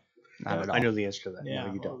 No. Not at all. I know the answer to that. Yeah,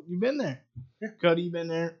 no, you don't. You've been there. Yeah. Cody, you've been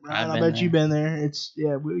there. Ryan, I've I been bet you've been there. It's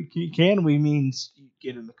we means you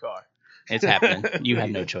get in the car. It's happening. You have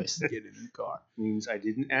no choice. Get in the car. Means I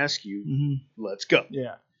didn't ask you. Mm-hmm. Let's go.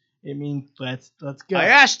 Yeah. It means let's go. I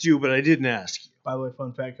asked you, but I didn't ask you. By the way,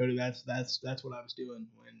 fun fact, Cody, that's what I was doing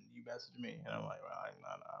when you messaged me, and I'm like, well,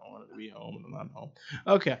 I wanted to be home, and I'm not home.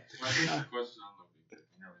 Okay. Well, I think the question, I don't know if you can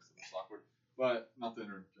it's awkward, but not to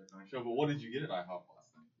interject on the show, but what did you get at IHOP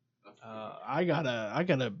last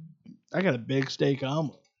night? I got a big steak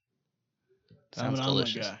omelet. Sounds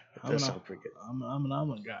delicious. That sounds pretty good. I'm an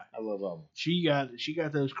omelet guy. I love omelet. She got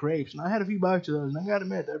those crepes, and I had a few bites of those, and I got to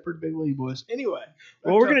admit, they're pretty big lead, boys. Anyway.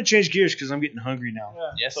 Well, we're going to change gears because I'm getting hungry now.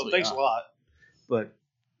 Yeah. Yes, so thanks a lot. But,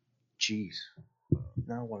 geez,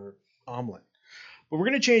 now I want an omelet. But we're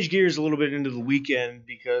going to change gears a little bit into the weekend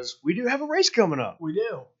because we do have a race coming up. We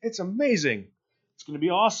do. It's amazing. It's going to be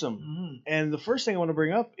awesome. Mm-hmm. And the first thing I want to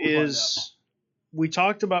bring up is we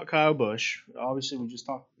talked about Kyle Busch. Obviously, we just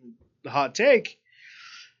talked the hot take.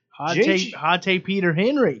 Hot take Peter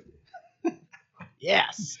Henry.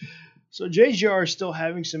 Yes. So JGR is still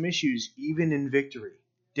having some issues, even in victory.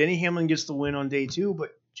 Denny Hamlin gets the win on day 2,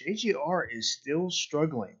 but JGR is still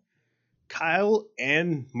struggling. Kyle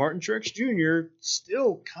and Martin Truex Jr.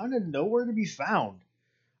 still kind of nowhere to be found.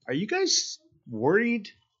 Are you guys worried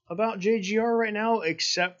about JGR right now?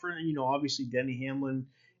 Except for, obviously Denny Hamlin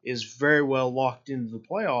is very well locked into the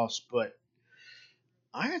playoffs, but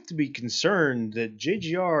I have to be concerned that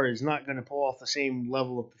JGR is not going to pull off the same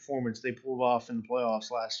level of performance they pulled off in the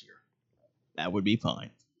playoffs last year. That would be fine.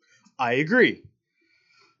 I agree.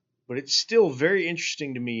 But it's still very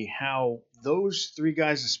interesting to me how those 3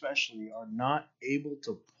 guys especially are not able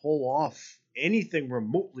to pull off anything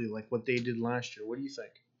remotely like what they did last year. What do you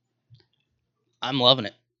think? I'm loving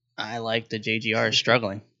it. I like the JGR is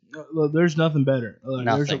struggling. Look, there's nothing better.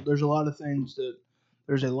 Nothing. There's a lot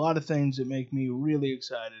of things that make me really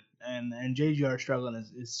excited, and JGR struggling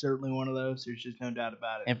is certainly one of those. There's just no doubt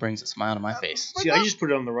about it. It brings a smile to my face. See, I just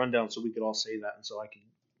put it on the rundown so we could all say that, and so I can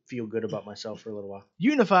feel good about myself for a little while.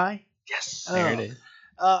 Unify. Yes. There it is.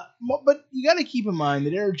 But you got to keep in mind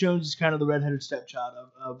that Eric Jones is kind of the redheaded stepchild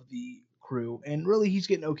of the crew, and really he's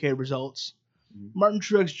getting okay results. Mm-hmm. Martin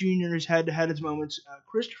Truex Jr. has had his moments.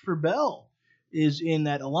 Christopher Bell is in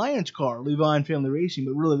that Alliance car, Levine Family Racing,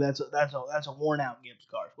 but really that's a worn out Gibbs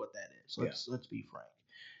car is what that is. Let's be frank.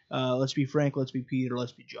 Let's be Frank. Let's be Peter.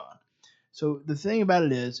 Let's be John. So the thing about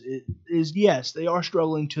it is yes, they are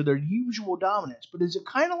struggling to their usual dominance, but is it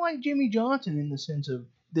kind of like Jimmy Johnson in the sense of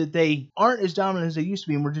that they aren't as dominant as they used to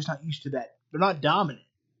be, and we're just not used to that. They're not dominant.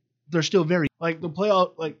 They're still very like the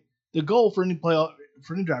playoff. Like the goal for any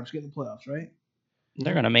drivers getting the playoffs, right?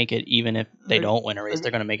 They're going to make it even if they don't win a race.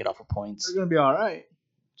 They're going to make it off of points. They're going to be all right.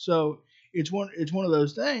 So it's one of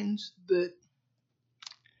those things that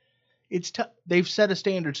they've set a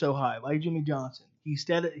standard so high, like Jimmy Johnson. He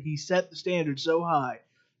set the standard so high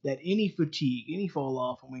that any fatigue, any fall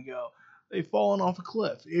off when we go, they've fallen off a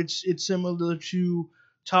cliff. It's similar to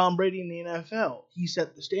Tom Brady in the NFL. He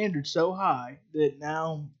set the standard so high that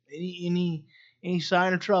now any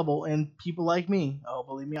sign of trouble, and people like me, oh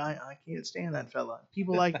believe me, I can't stand that fella.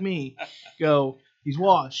 People like me go, he's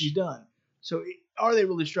washed, he's done. So are they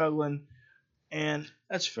really struggling? And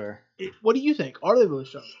That's fair. what do you think? Are they really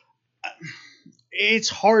struggling? It's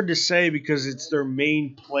hard to say because it's their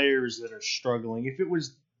main players that are struggling. If it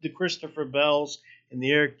was the Christopher Bells and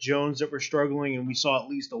the Eric Jones that were struggling, and we saw at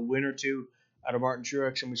least a win or two out of Martin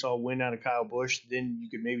Truex, and we saw a win out of Kyle Busch, then you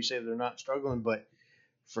could maybe say they're not struggling. But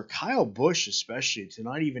for Kyle Busch especially, to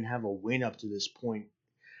not even have a win up to this point,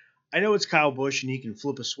 I know it's Kyle Busch and he can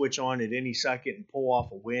flip a switch on at any second and pull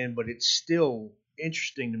off a win, but it's still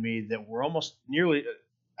interesting to me that we're almost nearly,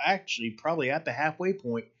 actually probably at the halfway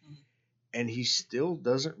point, and he still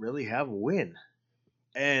doesn't really have a win.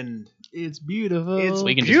 And It's beautiful. It's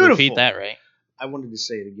We can beautiful. just repeat that, right? I wanted to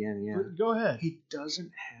say it again, yeah. Go ahead. He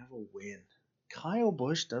doesn't have a win. Kyle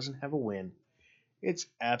Busch doesn't have a win. It's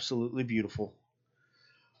absolutely beautiful.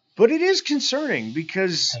 But it is concerning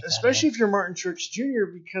because, especially if you're Martin Truex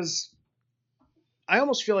Jr., because I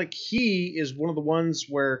almost feel like he is one of the ones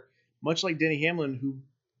where, much like Denny Hamlin, who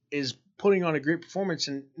is putting on a great performance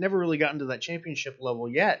and never really gotten to that championship level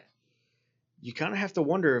yet, you kind of have to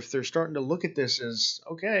wonder if they're starting to look at this as,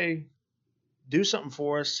 okay, do something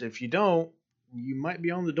for us. If you don't, you might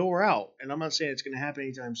be on the door out. And I'm not saying it's going to happen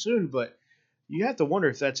anytime soon, but you have to wonder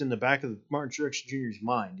if that's in the back of Martin Truex Jr.'s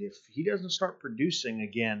mind. If he doesn't start producing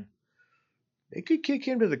again, they could kick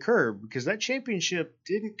him to the curb because that championship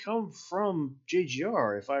didn't come from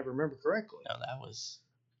JGR, if I remember correctly. No, that was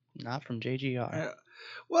not from JGR.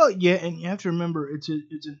 Well, yeah, and you have to remember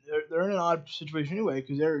they're in an odd situation anyway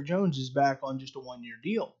because Eric Jones is back on just a 1-year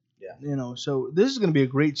deal. Yeah. So this is going to be a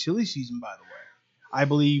great silly season, by the way. I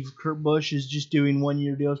believe Kurt Busch is just doing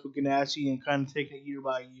 1-year deals with Ganassi and kind of taking it year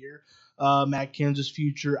by year. Matt Kenseth's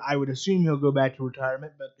future, I would assume he'll go back to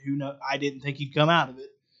retirement, but who knows? I didn't think he'd come out of it.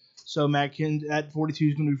 So Matt Kenseth at 42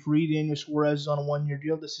 is going to be free. Daniel Suarez is on a 1-year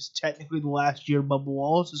deal. This is technically the last year of Bubba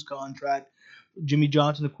Wallace's contract. Jimmy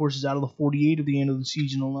Johnson, of course, is out of the 48 at the end of the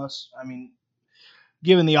season unless,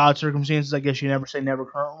 given the odd circumstances, I guess you never say never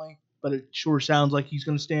currently, but it sure sounds like he's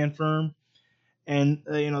going to stand firm. And,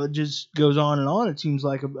 it just goes on and on. It seems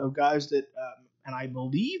like of guys that, and I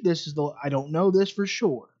believe this is I don't know this for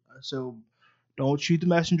sure, so don't shoot the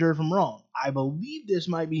messenger if I'm wrong. I believe this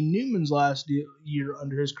might be Newman's last year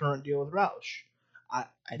under his current deal with Roush. I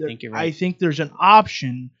think you're right. I think there's an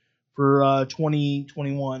option for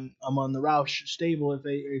 2021 among the Roush stable if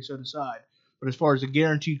they so decide. But as far as a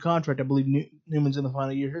guaranteed contract, I believe Newman's in the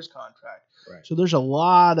final year of his contract. Right. So there's a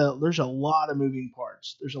lot of moving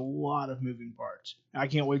parts. I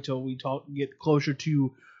can't wait till we get closer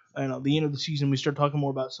to the end of the season. We start talking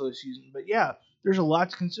more about silly season. But yeah, there's a lot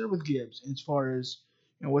to consider with Gibbs as far as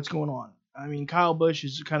what's going on. Kyle Busch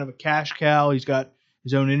is kind of a cash cow. He's got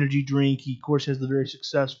his own energy drink. He of course has the very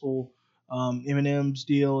successful M&M's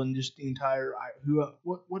deal and just the entire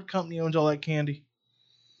what company owns all that candy?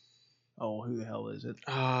 Oh, who the hell is it?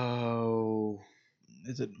 Oh,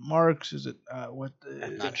 is it Marks? Is it what?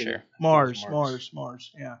 I'm not sure. Mars.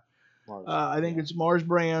 Yeah. Mars. I think it's Mars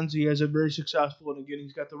Brands. He has a very successful, and again,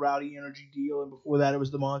 he's got the Rowdy Energy deal, and before that, it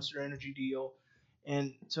was the Monster Energy deal.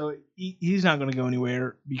 And so he's not going to go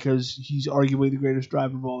anywhere because he's arguably the greatest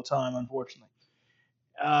driver of all time, unfortunately.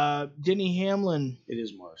 Denny Hamlin. It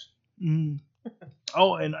is Mars. Mm.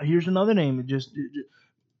 Oh, and here's another name.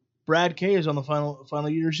 Brad K is on the final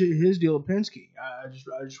year of his deal at Penske. I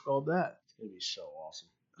just called that. It's gonna be so awesome.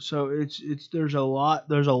 So there's a lot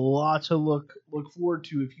to look forward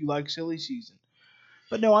to if you like silly season.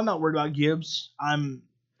 But no, I'm not worried about Gibbs.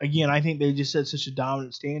 I think they just set such a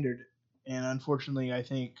dominant standard, and unfortunately, I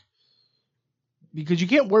think because you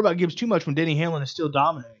can't worry about Gibbs too much when Denny Hamlin is still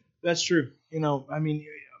dominating. That's true.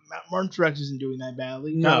 Martin Truex isn't doing that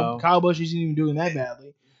badly. No. Kyle Busch isn't even doing that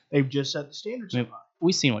badly. They've just set the standard so high.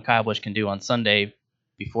 We've seen what Kyle Busch can do on Sunday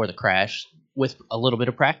before the crash with a little bit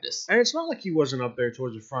of practice. And it's not like he wasn't up there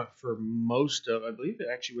towards the front for most of, I believe it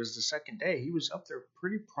actually was the second day. He was up there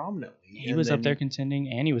pretty prominently. He was up there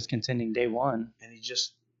contending, and he was contending day one. And he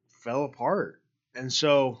just fell apart. And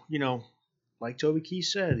so, like Toby Keith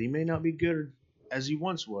said, he may not be good as he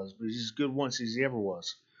once was, but he's as good once as he ever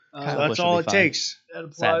was. So that's all it takes. That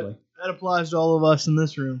applies to all of us in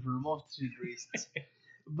this room for a multitude of reasons.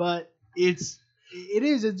 But it's It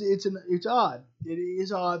is. It's odd. It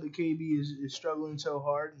is odd that KB is struggling so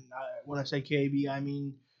hard. And when I say KB, I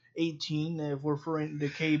mean 18. If we're referring to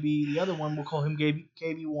KB, the other one, we'll call him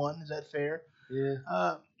KB1. Is that fair?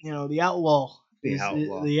 Yeah. The outlaw. The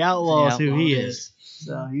outlaw. The outlaw is who he outlaw is.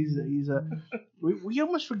 So he's a. We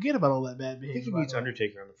almost forget about all that bad I behavior. think he meets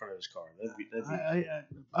Undertaker on the front of his car.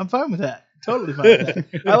 I'm fine with that. Totally fine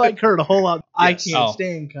with that. I like Kurt a whole lot. I Yes. can't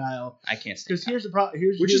stand Kyle. I can't stand Because here's the problem.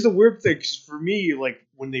 Which is the weird thing 'cause for me, like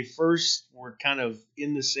when they first were kind of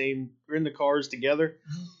in the cars together,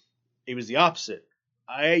 it was the opposite.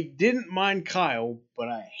 I didn't mind Kyle, but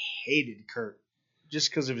I hated Kurt just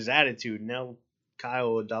because of his attitude. Now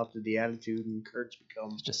Kyle adopted the attitude, and Kurt's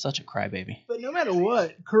become just such a crybaby. But no matter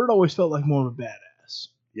what, Kurt always felt like more of a badass.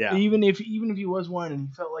 yeah. Even if he was whining,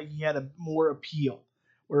 he felt like he had a more appeal.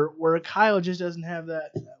 Where Kyle just doesn't have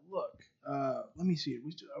that look. Let me see it.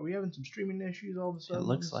 Are we having some streaming issues all of a sudden? It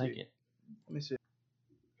looks like it. Let me see.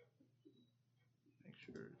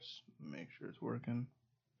 Make sure it's working.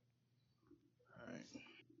 All right.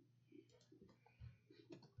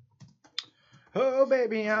 Oh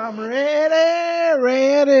baby, I'm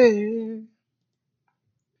ready.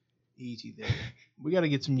 Easy there. We got to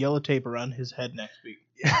get some yellow tape around his head next week.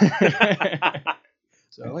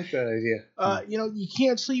 So I like that idea. You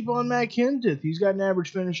can't sleep on Matt Kenseth. He's got an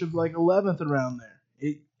average finish of like 11th around there.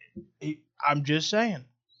 I'm just saying.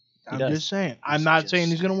 I'm not saying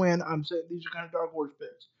he's going to win. I'm saying these are kind of dark horse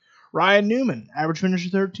picks. Ryan Newman, average finish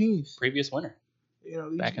of 13th. Previous winner.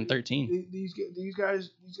 Back in 13. These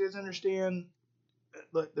guys understand.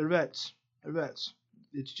 Look, they're vets.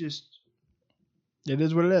 It's just, it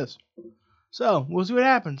is what it is. So we'll see what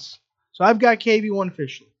happens. So I've got KB1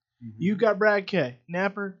 officially. Mm-hmm. You've got Brad K.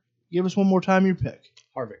 Napper, give us one more time your pick.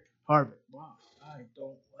 Harvick. Wow, I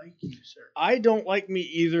don't like you, sir. I don't like me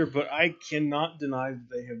either, but I cannot deny that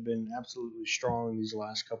they have been absolutely strong these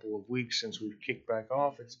last couple of weeks since we've kicked back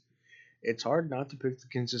off. It's hard not to pick the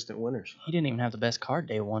consistent winners. He didn't even have the best card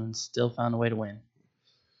day one and still found a way to win.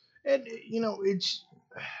 And,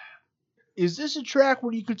 is this a track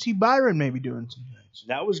where you could see Byron maybe doing some things?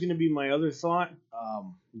 That was going to be my other thought,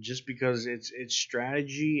 just because it's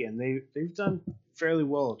strategy, and they've done fairly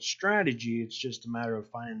well at strategy. It's just a matter of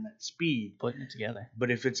finding that speed. Putting it together.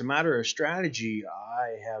 But if it's a matter of strategy,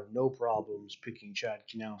 I have no problems picking Chad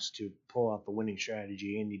Knaus to pull out the winning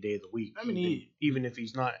strategy any day of the week. I mean, even if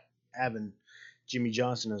he's not having Jimmy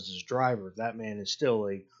Johnson as his driver, that man is still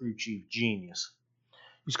a crew chief genius.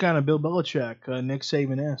 He's kind of Bill Belichick, Nick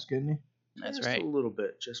Saban-esque, isn't he? That's just right. A little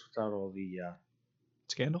bit, just without all the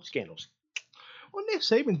scandals. Well, Nick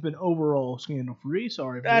Saban's been overall scandal-free.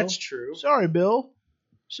 Sorry, Bill. That's true. Sorry, Bill.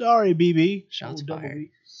 Sorry, BB. Shots fired.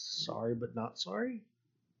 Sorry, but not sorry.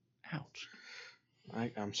 Ouch.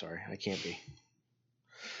 I'm sorry. I can't be.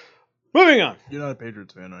 Moving on. You're not a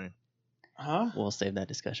Patriots fan, are you? Huh? We'll save that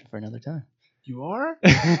discussion for another time. You are?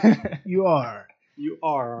 You are. You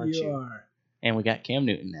are, aren't you? You are. And we got Cam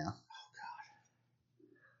Newton now.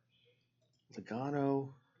 Logano,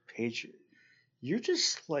 Patriot. You're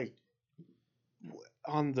just like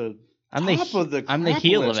on the I'm top of the I'm the crap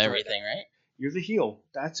heel of list right everything, right? You're the heel.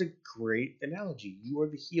 That's a great analogy. You are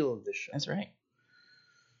the heel of this show. That's right.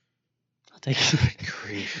 I'll take it.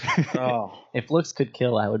 Grief. Oh. If looks could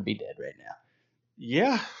kill, I would be dead right now.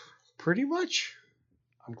 Yeah, pretty much.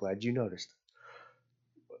 I'm glad you noticed.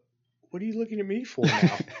 What are you looking at me for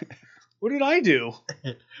now? What did I do?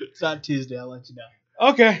 It's not Tuesday. I'll let you know.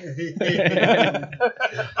 Okay.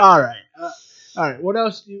 All right. What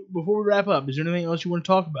else? Before we wrap up, is there anything else you want to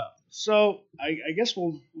talk about? So I guess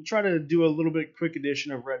we'll try to do a little bit quick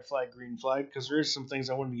edition of Red Flag, Green Flag, because there is some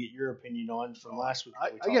things I wanted to get your opinion on from last week.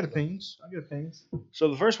 I got opinions. So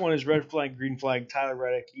the first one is Red Flag, Green Flag, Tyler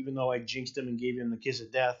Reddick. Even though I jinxed him and gave him the kiss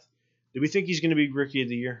of death, do we think he's going to be Rookie of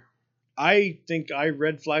the Year? I think I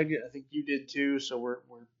red flagged it. I think you did too. So we're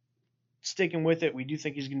sticking with it. We do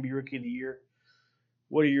think he's going to be Rookie of the Year.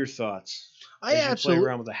 What are your thoughts? I absolutely play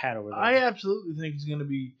around with a hat over there. I absolutely think he's going to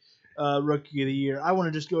be Rookie of the Year. I want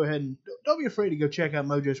to just go ahead and don't be afraid to go check out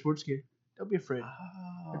Mojo Sports Gear. Don't be afraid.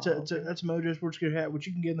 That's a Mojo Sports Gear hat, which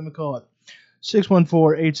you can give them a call at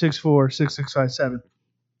 614-864-6657.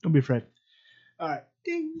 Don't be afraid. All right.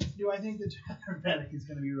 Ding. Do I think that Tyler Reddick is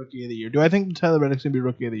going to be Rookie of the Year? Do I think that Tyler Reddick's going to be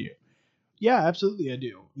Rookie of the Year? Yeah, absolutely I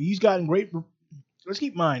do. He's gotten great. Let's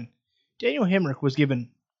keep in mind, Daniel Hemrick was given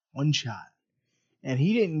one shot. And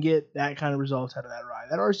he didn't get that kind of results out of that ride.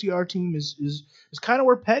 That RCR team is kind of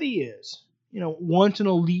where Petty is. Once an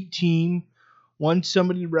elite team, once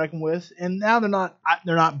somebody to reckon with, and now they're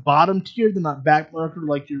not bottom tier, they're not back marker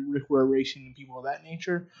like your Rick Ware Racing and people of that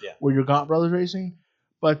nature, or your Gaunt Brothers Racing,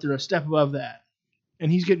 but they're a step above that.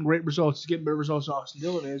 and he's getting great results. He's getting better results than Austin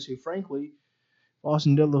Dillon is, who, frankly,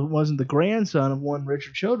 Austin Dillon wasn't the grandson of one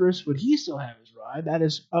Richard Childress, but he still have his ride. That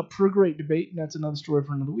is up for a great debate, and that's another story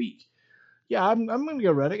for another week. Yeah, I'm going to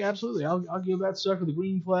go Reddick. Absolutely. I'll give that sucker the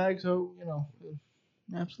green flag. So,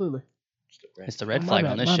 absolutely. It's the red flag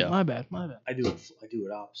on this show. My bad. I do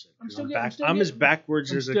it opposite. I'm I'm as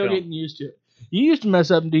backwards I'm as it still goes. getting used to it. You used to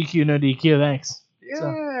mess up in DQ, no DQ. Thanks.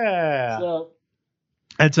 Yeah. So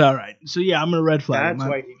that's all right. So, yeah, I'm going to red flag. That's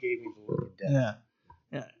why he gave me the look of death.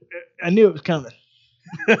 Yeah. I knew it was coming.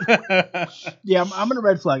 Yeah, I'm going to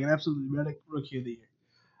red flag. And absolutely Reddick, Rookie of the Year.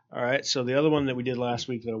 All right, so the other one that we did last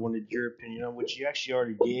week that I wanted your opinion on, which you actually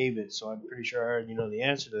already gave it, so I'm pretty sure I already know the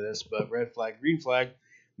answer to this, but red flag, green flag,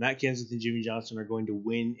 Matt Kenseth and Jimmy Johnson are going to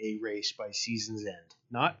win a race by season's end.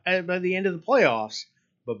 Not by the end of the playoffs,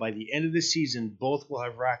 but by the end of the season, both will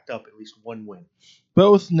have racked up at least one win.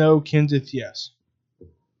 Both no, Kenseth, yes.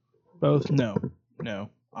 Both no. No.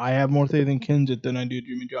 I have more faith in Kenseth than I do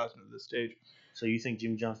Jimmy Johnson at this stage. So you think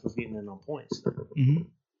Jimmy Johnson's getting in on points? Then? Mm-hmm.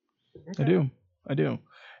 Okay. I do.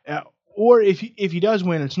 Or if he does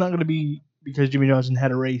win, it's not going to be because Jimmy Johnson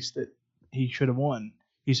had a race that he should have won.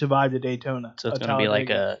 He survived at Daytona. So it's going to be like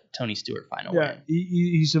a Tony Stewart final Yeah, win.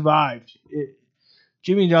 he survived.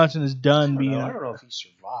 Jimmy Johnson is done being. I don't know if he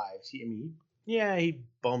survived. He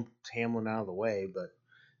bumped Hamlin out of the way, but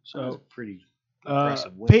that was a pretty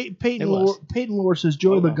impressive win. Peyton Lore says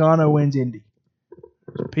Joey Logano wins Indy.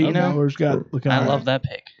 So Peyton Lore's got Logano. I love that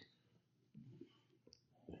pick.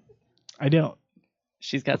 I don't.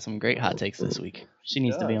 She's got some great hot takes this week. She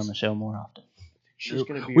needs to be on the show more often. She's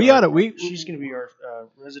going to be. She's going to be our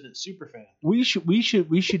resident super fan. We should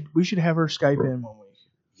have her Skype in 1 week.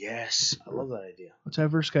 Yes, I love that idea. Let's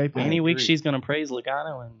have her Skype in. Any week she's going to praise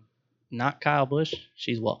Logano and not Kyle Busch,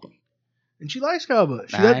 she's welcome. And she likes Kyle Busch.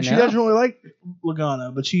 She doesn't really like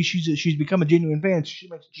Logano, but she's become a genuine fan. She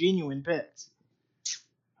makes genuine picks.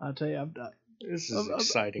 I'll tell you, This is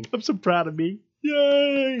exciting. I'm so proud of me.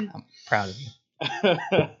 Yay! I'm proud of you.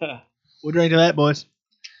 We'll drink to that, boys.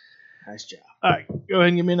 Nice job. All right, go ahead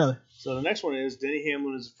and give me another. So the next one is Denny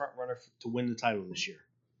Hamlin is the front runner to win the title this year.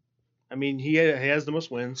 I mean, he has the most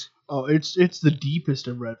wins. Oh, it's the deepest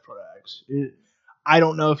of red flags. I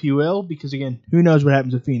don't know if he will because again, who knows what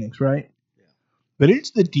happens at Phoenix, right? Yeah. But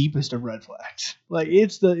it's the deepest of red flags. Like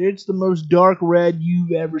it's the most dark red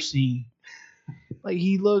you've ever seen. Like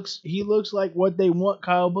he looks like what they want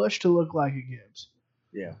Kyle Busch to look like at Gibbs.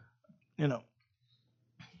 Yeah.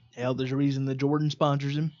 Hell, there's a reason that Jordan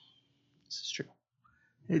sponsors him. This is true.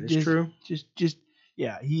 It's true.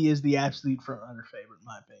 He is the absolute front runner favorite in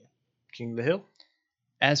my opinion. King of the Hill.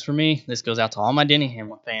 As for me, this goes out to all my Denny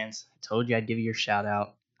Hamlin fans. I told you I'd give you your shout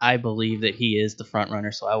out. I believe that he is the front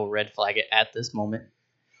runner, so I will red flag it at this moment.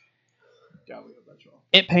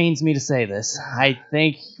 It pains me to say this. I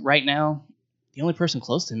think right now the only person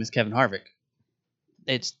close to him is Kevin Harvick.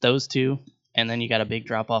 It's those two, and then you got a big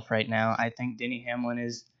drop off right now. I think Denny Hamlin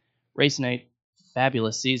is racing a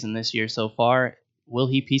fabulous season this year so far. Will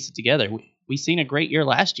he piece it together? We seen a great year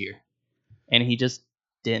last year, and he just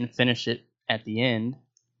didn't finish it at the end.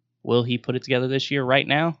 Will he put it together this year right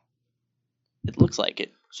now? It looks like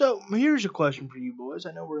it. So here's a question for you boys.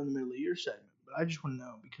 I know we're in the middle of your segment, but I just want to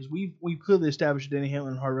know because we clearly established Denny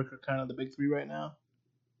Hamlin and Harvick are kind of the big three right now.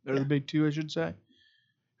 They're the big two, I should say.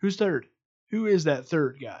 Who's third? Who is that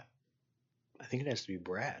third guy? I think it has to be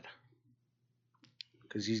Brad.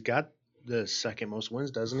 Because he's got the second most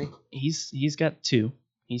wins, doesn't he? He's got 2.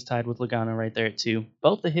 He's tied with Logano right there at 2.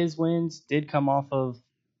 Both of his wins did come off of,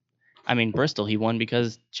 Bristol he won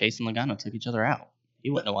because Chase and Logano took each other out. He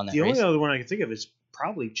wouldn't have won that race. The only other one I can think of is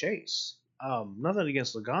probably Chase. Nothing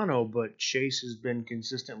against Logano, but Chase has been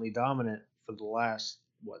consistently dominant for the last,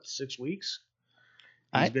 6 weeks?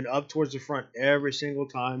 He's been up towards the front every single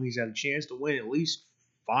time. He's had a chance to win at least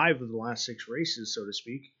 5 of the last 6 races, so to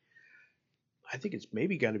speak. I think it's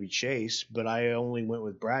maybe got to be Chase, but I only went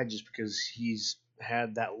with Brad just because he's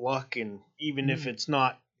had that luck, and even if it's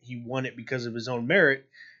not, he won it because of his own merit.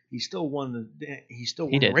 He still won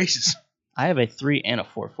the races. I have a 3 and a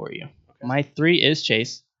 4 for you. Okay. My 3 is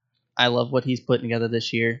Chase. I love what he's putting together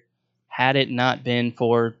this year. Had it not been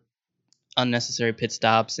for unnecessary pit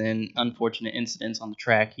stops and unfortunate incidents on the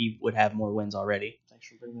track, he would have more wins already. Thanks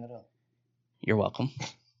for bringing that up. You're welcome.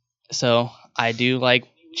 So I do like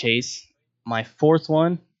Chase. My 4th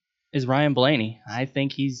one is Ryan Blaney. I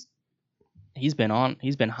think he's been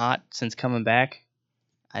hot since coming back.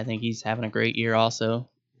 I think he's having a great year also.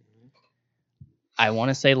 I want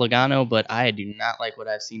to say Logano, but I do not like what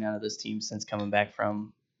I've seen out of this team since coming back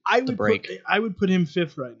from the break. I would put him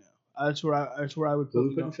 5th right now. That's where I would Who put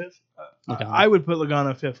we put in Logano. fifth? I would put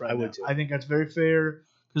Logano fifth right I now. would too. I think that's very fair.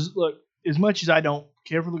 Because look, as much as I don't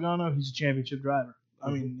care for Logano, he's a championship driver. I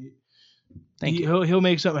mean, he'll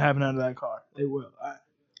make something happen out of that car. They will.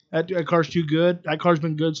 That car's too good. That car's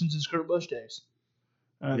been good since his Kurt Busch days.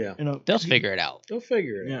 Yeah. They'll figure it out. They'll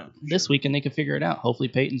figure it Yeah. out. This weekend they can figure it out. Hopefully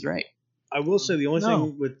Peyton's right. I will say the only No.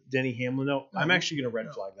 thing with Denny Hamlin, though, No. I'm actually going to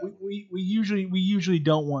red flag that. one. We usually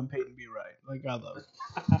don't want Peyton to be right. Like I love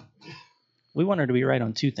it. We want her to be right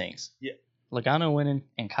on two things. Yeah. Logano winning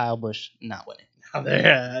and Kyle Busch not winning.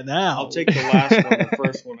 Now I'll take the last one. The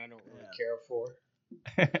first one I don't really care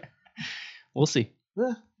for. We'll see. Yeah,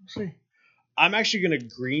 we'll see. I'm actually going to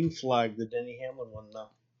green flag the Denny Hamlin one, though.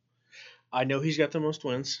 I know he's got the most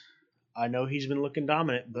wins. I know he's been looking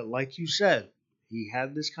dominant, but like you said, he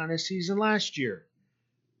had this kind of season last year.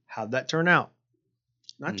 How'd that turn out?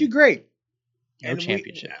 Not too great. No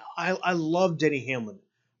championship. I love Denny Hamlin.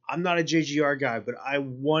 I'm not a JGR guy, but I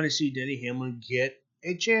want to see Denny Hamlin get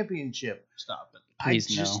a championship. Stop it.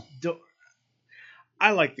 Please I just no. don't.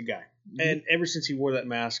 I like the guy, and ever since he wore that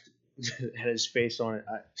mask, had his face on it,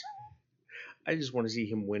 I just want to see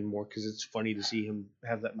him win more because it's funny to see him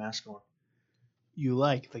have that mask on. You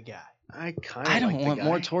like the guy. I kind of. I don't like want the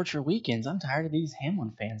more guy. torture weekends. I'm tired of these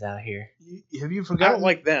Hamlin fans out here. Have you I forgotten? don't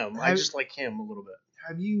like them. I Have- just like him a little bit.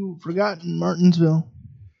 Have you forgotten Martinsville?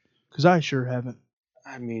 Because I sure haven't.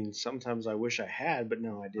 I mean, sometimes I wish I had, but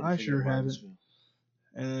no, I didn't. I think sure it haven't. was me.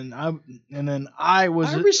 And then I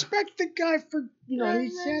was. I respect the guy for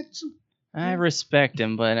he's had some. I respect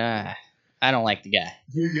him, but I don't like the guy.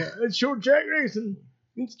 It's short track racing.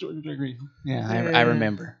 It's Georgia Drag Racing. Yeah, Yeah. I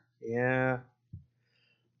remember. Yeah,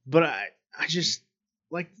 but I just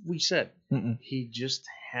like we said, Mm-mm. he just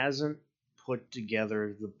hasn't put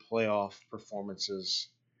together the playoff performances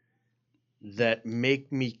that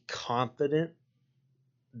make me confident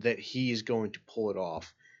that he is going to pull it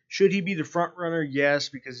off. Should he be the front runner? Yes,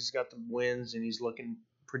 because he's got the wins and he's looking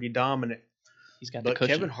pretty dominant. He's got the But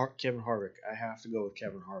cushion. Kevin Harvick, I have to go with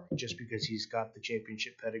Kevin Harvick just because he's got the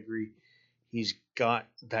championship pedigree. He's got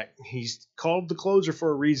that. He's called the closer for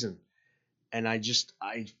a reason, and I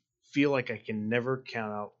feel like I can never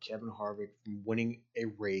count out Kevin Harvick from winning a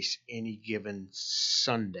race any given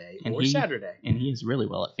Sunday or Saturday. And he is really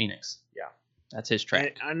well at Phoenix. Yeah. That's his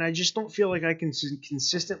track. And I just don't feel like I can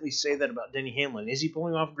consistently say that about Denny Hamlin. Is he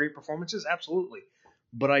pulling off great performances? Absolutely.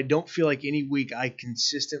 But I don't feel like any week I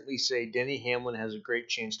consistently say Denny Hamlin has a great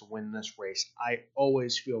chance to win this race. I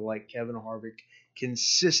always feel like Kevin Harvick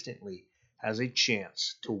consistently has a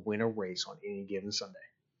chance to win a race on any given Sunday.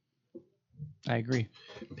 I agree.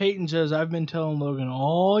 Peyton says, I've been telling Logan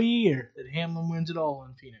all year that Hamlin wins it all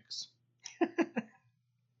in Phoenix.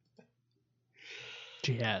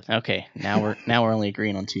 She has. Okay, now we're only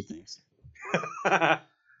agreeing on two things.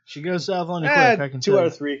 She goes south on you quick, I can 2 tell out you.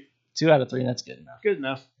 of 3. 2 out of 3, that's good enough. Good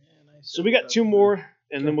enough. Yeah, nice. So we got 2 more,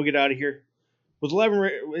 and then we'll get out of here. With 11,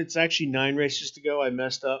 it's actually 9 races to go. I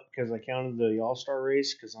messed up because I counted the All-Star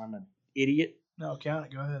race because I'm an idiot. No, count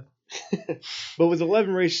it. Go ahead. But with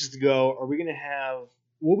 11 races to go, are we going to have?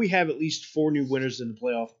 Will we have at least 4 new winners in the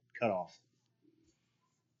playoff cutoff?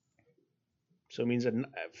 So it means that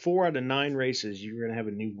 4 out of 9 races, you're going to have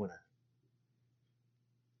a new winner.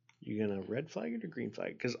 You're going to red flag it or green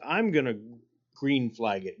flag it? Because I'm going to green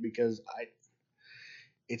flag it because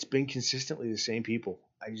it's been consistently the same people.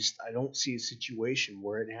 I don't see a situation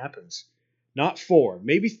where it happens. Not 4,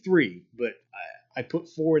 maybe 3, but I put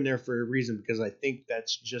 4 in there for a reason because I think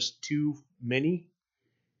that's just too many.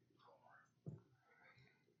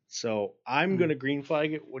 So I'm going to green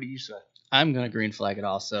flag it. What do you say? I'm going to green flag it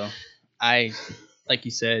also. Like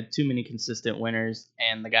you said, too many consistent winners,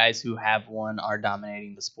 and the guys who have won are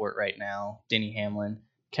dominating the sport right now. Denny Hamlin,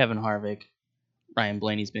 Kevin Harvick, Ryan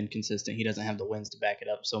Blaney's been consistent. He doesn't have the wins to back it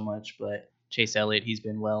up so much, but Chase Elliott, he's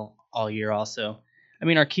been well all year also. I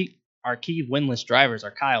mean, our key winless drivers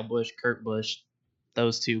are Kyle Busch, Kurt Busch,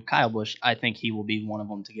 those two. Kyle Busch, I think he will be one of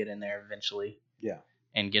them to get in there eventually. Yeah.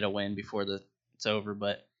 And get a win before it's over.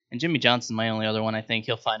 And Jimmy Johnson's my only other one. I think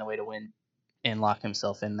he'll find a way to win and lock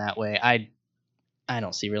himself in that way. I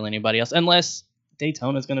don't see really anybody else unless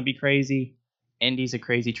Daytona's going to be crazy. Indy's a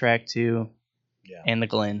crazy track too. Yeah. And the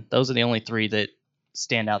Glen. Those are the only 3 that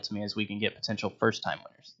stand out to me as we can get potential first-time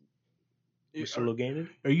winners. Mr. Logan?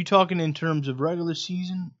 Are you talking in terms of regular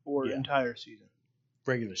season or Yeah. entire season?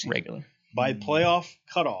 Regular season. Regular. By playoff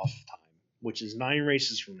cutoff time, which is 9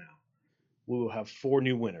 races from now, we will have 4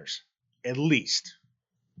 new winners. At least.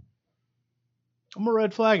 I'm going to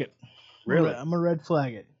red flag it. Really? I'm going to red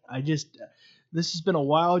flag it. This has been a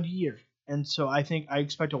wild year, and so I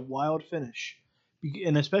expect a wild finish.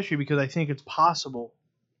 And especially because I think it's possible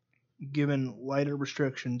given lighter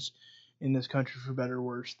restrictions in this country, for better or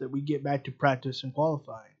worse, that we get back to practice and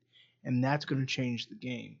qualifying, and that's going to change the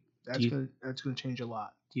game. That's going to change a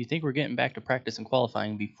lot. Do you think we're getting back to practice and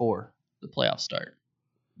qualifying before the playoffs start?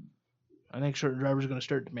 I think certain drivers are going to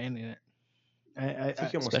start demanding it.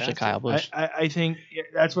 Especially Kyle Busch. I think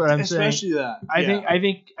that's what I'm saying. Especially that. I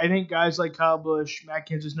think guys like Kyle Busch, Matt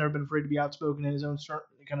Kenseth's never been afraid to be outspoken in his own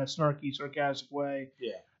kind of snarky, sarcastic way.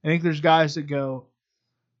 Yeah. I think there's guys that go,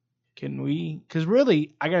 can we? Because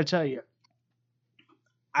really, I got to tell you,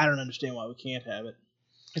 I don't understand why we can't have it.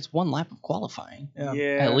 It's one lap of qualifying.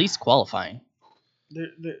 Yeah. At least qualifying.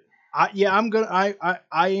 I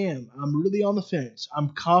am. I'm really on the fence.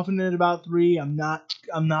 I'm confident about 3. I'm not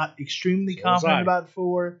extremely confident about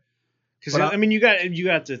 4. Because I mean, you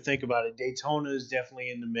got to think about it. Daytona is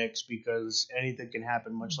definitely in the mix because anything can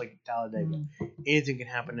happen, much like Talladega. Mm-hmm. Anything can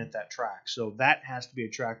happen at that track. So that has to be a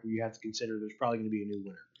track where you have to consider there's probably going to be a new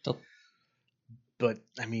winner. But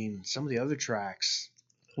I mean, some of the other tracks.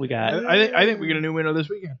 We got. I think we get a new winner this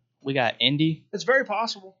weekend. We got Indy. It's very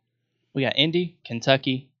possible. We got Indy,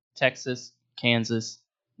 Kentucky, Texas, Kansas,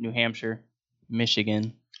 New Hampshire,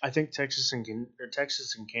 Michigan. I think Texas and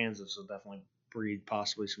Kansas will definitely breed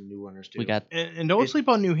possibly some new winners too. We got and don't sleep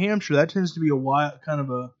on New Hampshire. That tends to be a wild kind of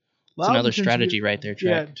a. It's another strategy right there,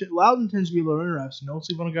 Track. Yeah, Loudon tends to be a little interesting. Don't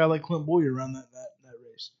sleep on a guy like Clint Boyer around that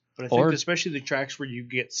race. But I think especially the tracks where you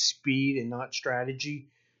get speed and not strategy,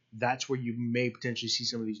 that's where you may potentially see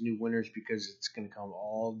some of these new winners because it's going to come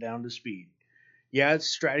all down to speed. Yeah,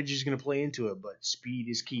 strategy is going to play into it, but speed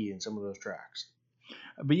is key in some of those tracks.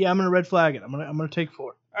 But yeah, I'm going to red flag it. I'm going to take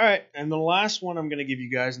 4. All right, and the last one I'm going to give you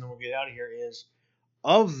guys, and then we'll get out of here, is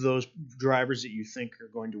of those drivers that you think are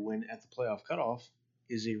going to win at the playoff cutoff,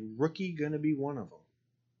 is a rookie going to be one of them?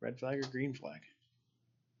 Red flag or green flag?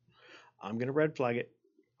 I'm going to red flag it.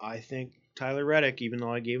 I think Tyler Reddick, even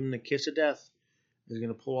though I gave him the kiss of death, is going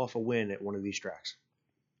to pull off a win at one of these tracks.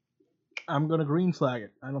 I'm going to green flag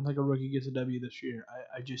it. I don't think a rookie gets a W this year.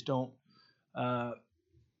 I just don't.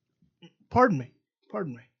 Pardon me.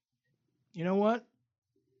 You know what?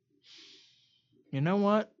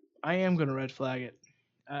 I am going to red flag it.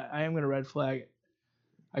 I am going to red flag it.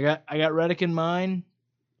 I got Reddick in mind.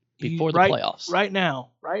 Before the playoffs. Right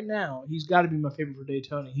now, he's got to be my favorite for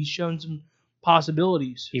Daytona. He's shown some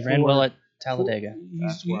possibilities. He ran well at Talladega.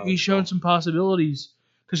 He's shown some possibilities.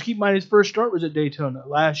 Because keep in mind, his first start was at Daytona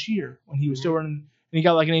last year when he was still running, and he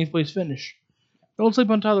got like an 8th place finish. Don't sleep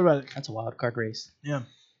on Tyler Reddick. That's a wild card race. Yeah.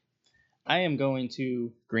 I am going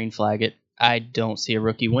to green flag it. I don't see a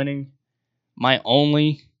rookie winning. My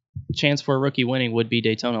only chance for a rookie winning would be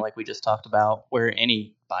Daytona, like we just talked about, where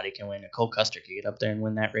anybody can win. Cole Custer could get up there and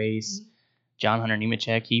win that race. Mm-hmm. John Hunter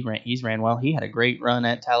Nemechek, he's ran well. He had a great run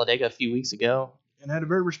at Talladega a few weeks ago. And had a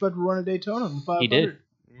very respectable run at Daytona in the 500. He did.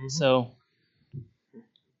 Mm-hmm. So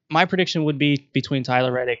my prediction would be between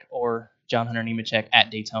Tyler Reddick or John Hunter Nemechek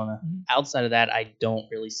at Daytona. Mm-hmm. Outside of that, I don't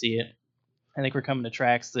really see it. I think we're coming to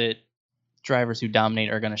tracks that drivers who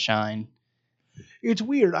dominate are going to shine. It's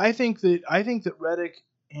weird. I think that Reddick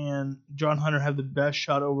and John Hunter have the best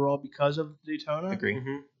shot overall because of Daytona. Agree.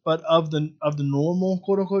 Mm-hmm. But of the normal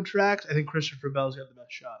quote unquote tracks, I think Christopher Bell's got the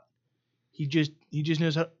best shot. He just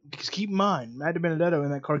knows how. Because keep in mind, Matt Benedetto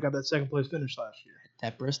in that car got that 2nd place finish last year.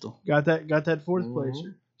 At Bristol. Got that 4th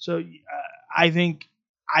placer. So I think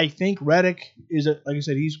Reddick is like I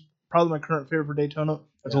said, he's probably my current favorite for Daytona.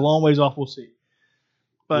 That's a long ways off. We'll see.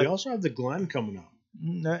 But we also have the Glen coming up.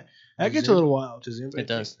 That gets a little wild. It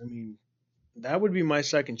does. I mean, that would be my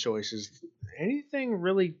second choice. Is anything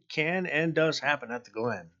really can and does happen at the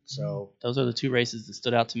Glen? So those are the 2 races that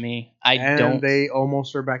stood out to me. They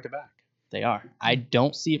almost are back to back. They are. I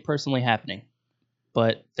don't see it personally happening,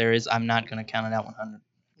 but there is. I'm not going to count it out 100.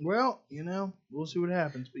 Well, we'll see what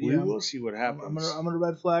happens. But we will see what happens. I'm gonna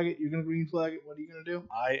red flag it. You're gonna green flag it. What are you gonna do?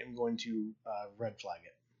 I am going to red flag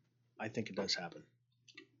it. I think it does happen.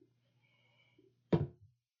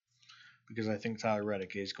 Because I think Tyler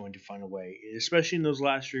Reddick is going to find a way, especially in those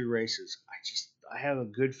last 3 races. I have a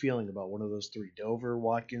good feeling about one of those 3, Dover,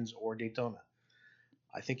 Watkins, or Daytona.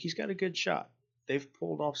 I think he's got a good shot. They've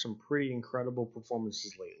pulled off some pretty incredible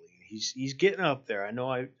performances lately. He's getting up there. I know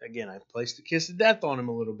I placed the kiss of death on him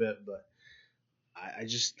a little bit, but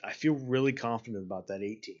I feel really confident about that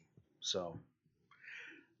 18. So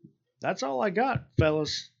that's all I got,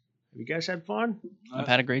 fellas. Have you guys had fun? I've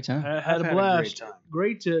had a great time. I had a blast.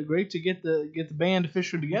 Great to get the band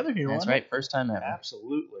officially together here. That's right. First time ever.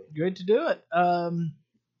 Absolutely. Great to do it.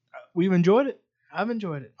 We've enjoyed it. I've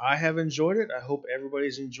enjoyed it. I have enjoyed it. I hope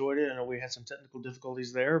everybody's enjoyed it. I know we had some technical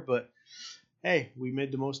difficulties there, but hey, we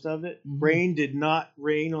made the most of it. Mhm. Rain did not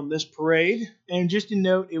rain on this parade. And just a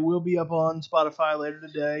note, it will be up on Spotify later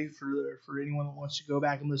today for anyone that wants to go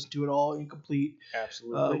back and listen to it all incomplete.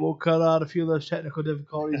 Absolutely. We'll cut out a few of those technical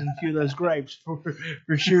difficulties and a few of those gripes for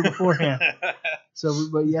sure beforehand. So,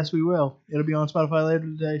 but yes, we will. It'll be on Spotify later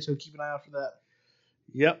today, so keep an eye out for that.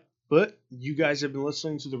 Yep. But you guys have been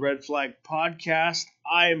listening to the Red Flag Podcast.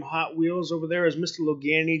 I am Hot Wheels. Over there is Mr.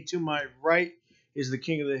 Logani. To my right is the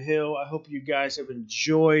King of the Hill. I hope you guys have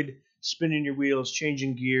enjoyed spinning your wheels,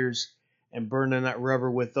 changing gears, and burning that rubber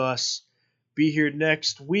with us. Be here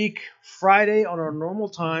next week, Friday, on our normal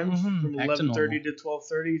time from Back to 11:30 normal. to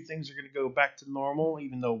 12:30. Things are going to go back to normal,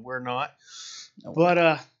 even though we're not. No.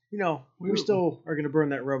 But, we still are going to burn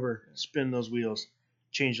that rubber, spin those wheels,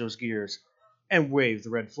 change those gears, and wave the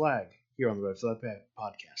red flag here on the Red Flag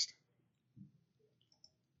Podcast.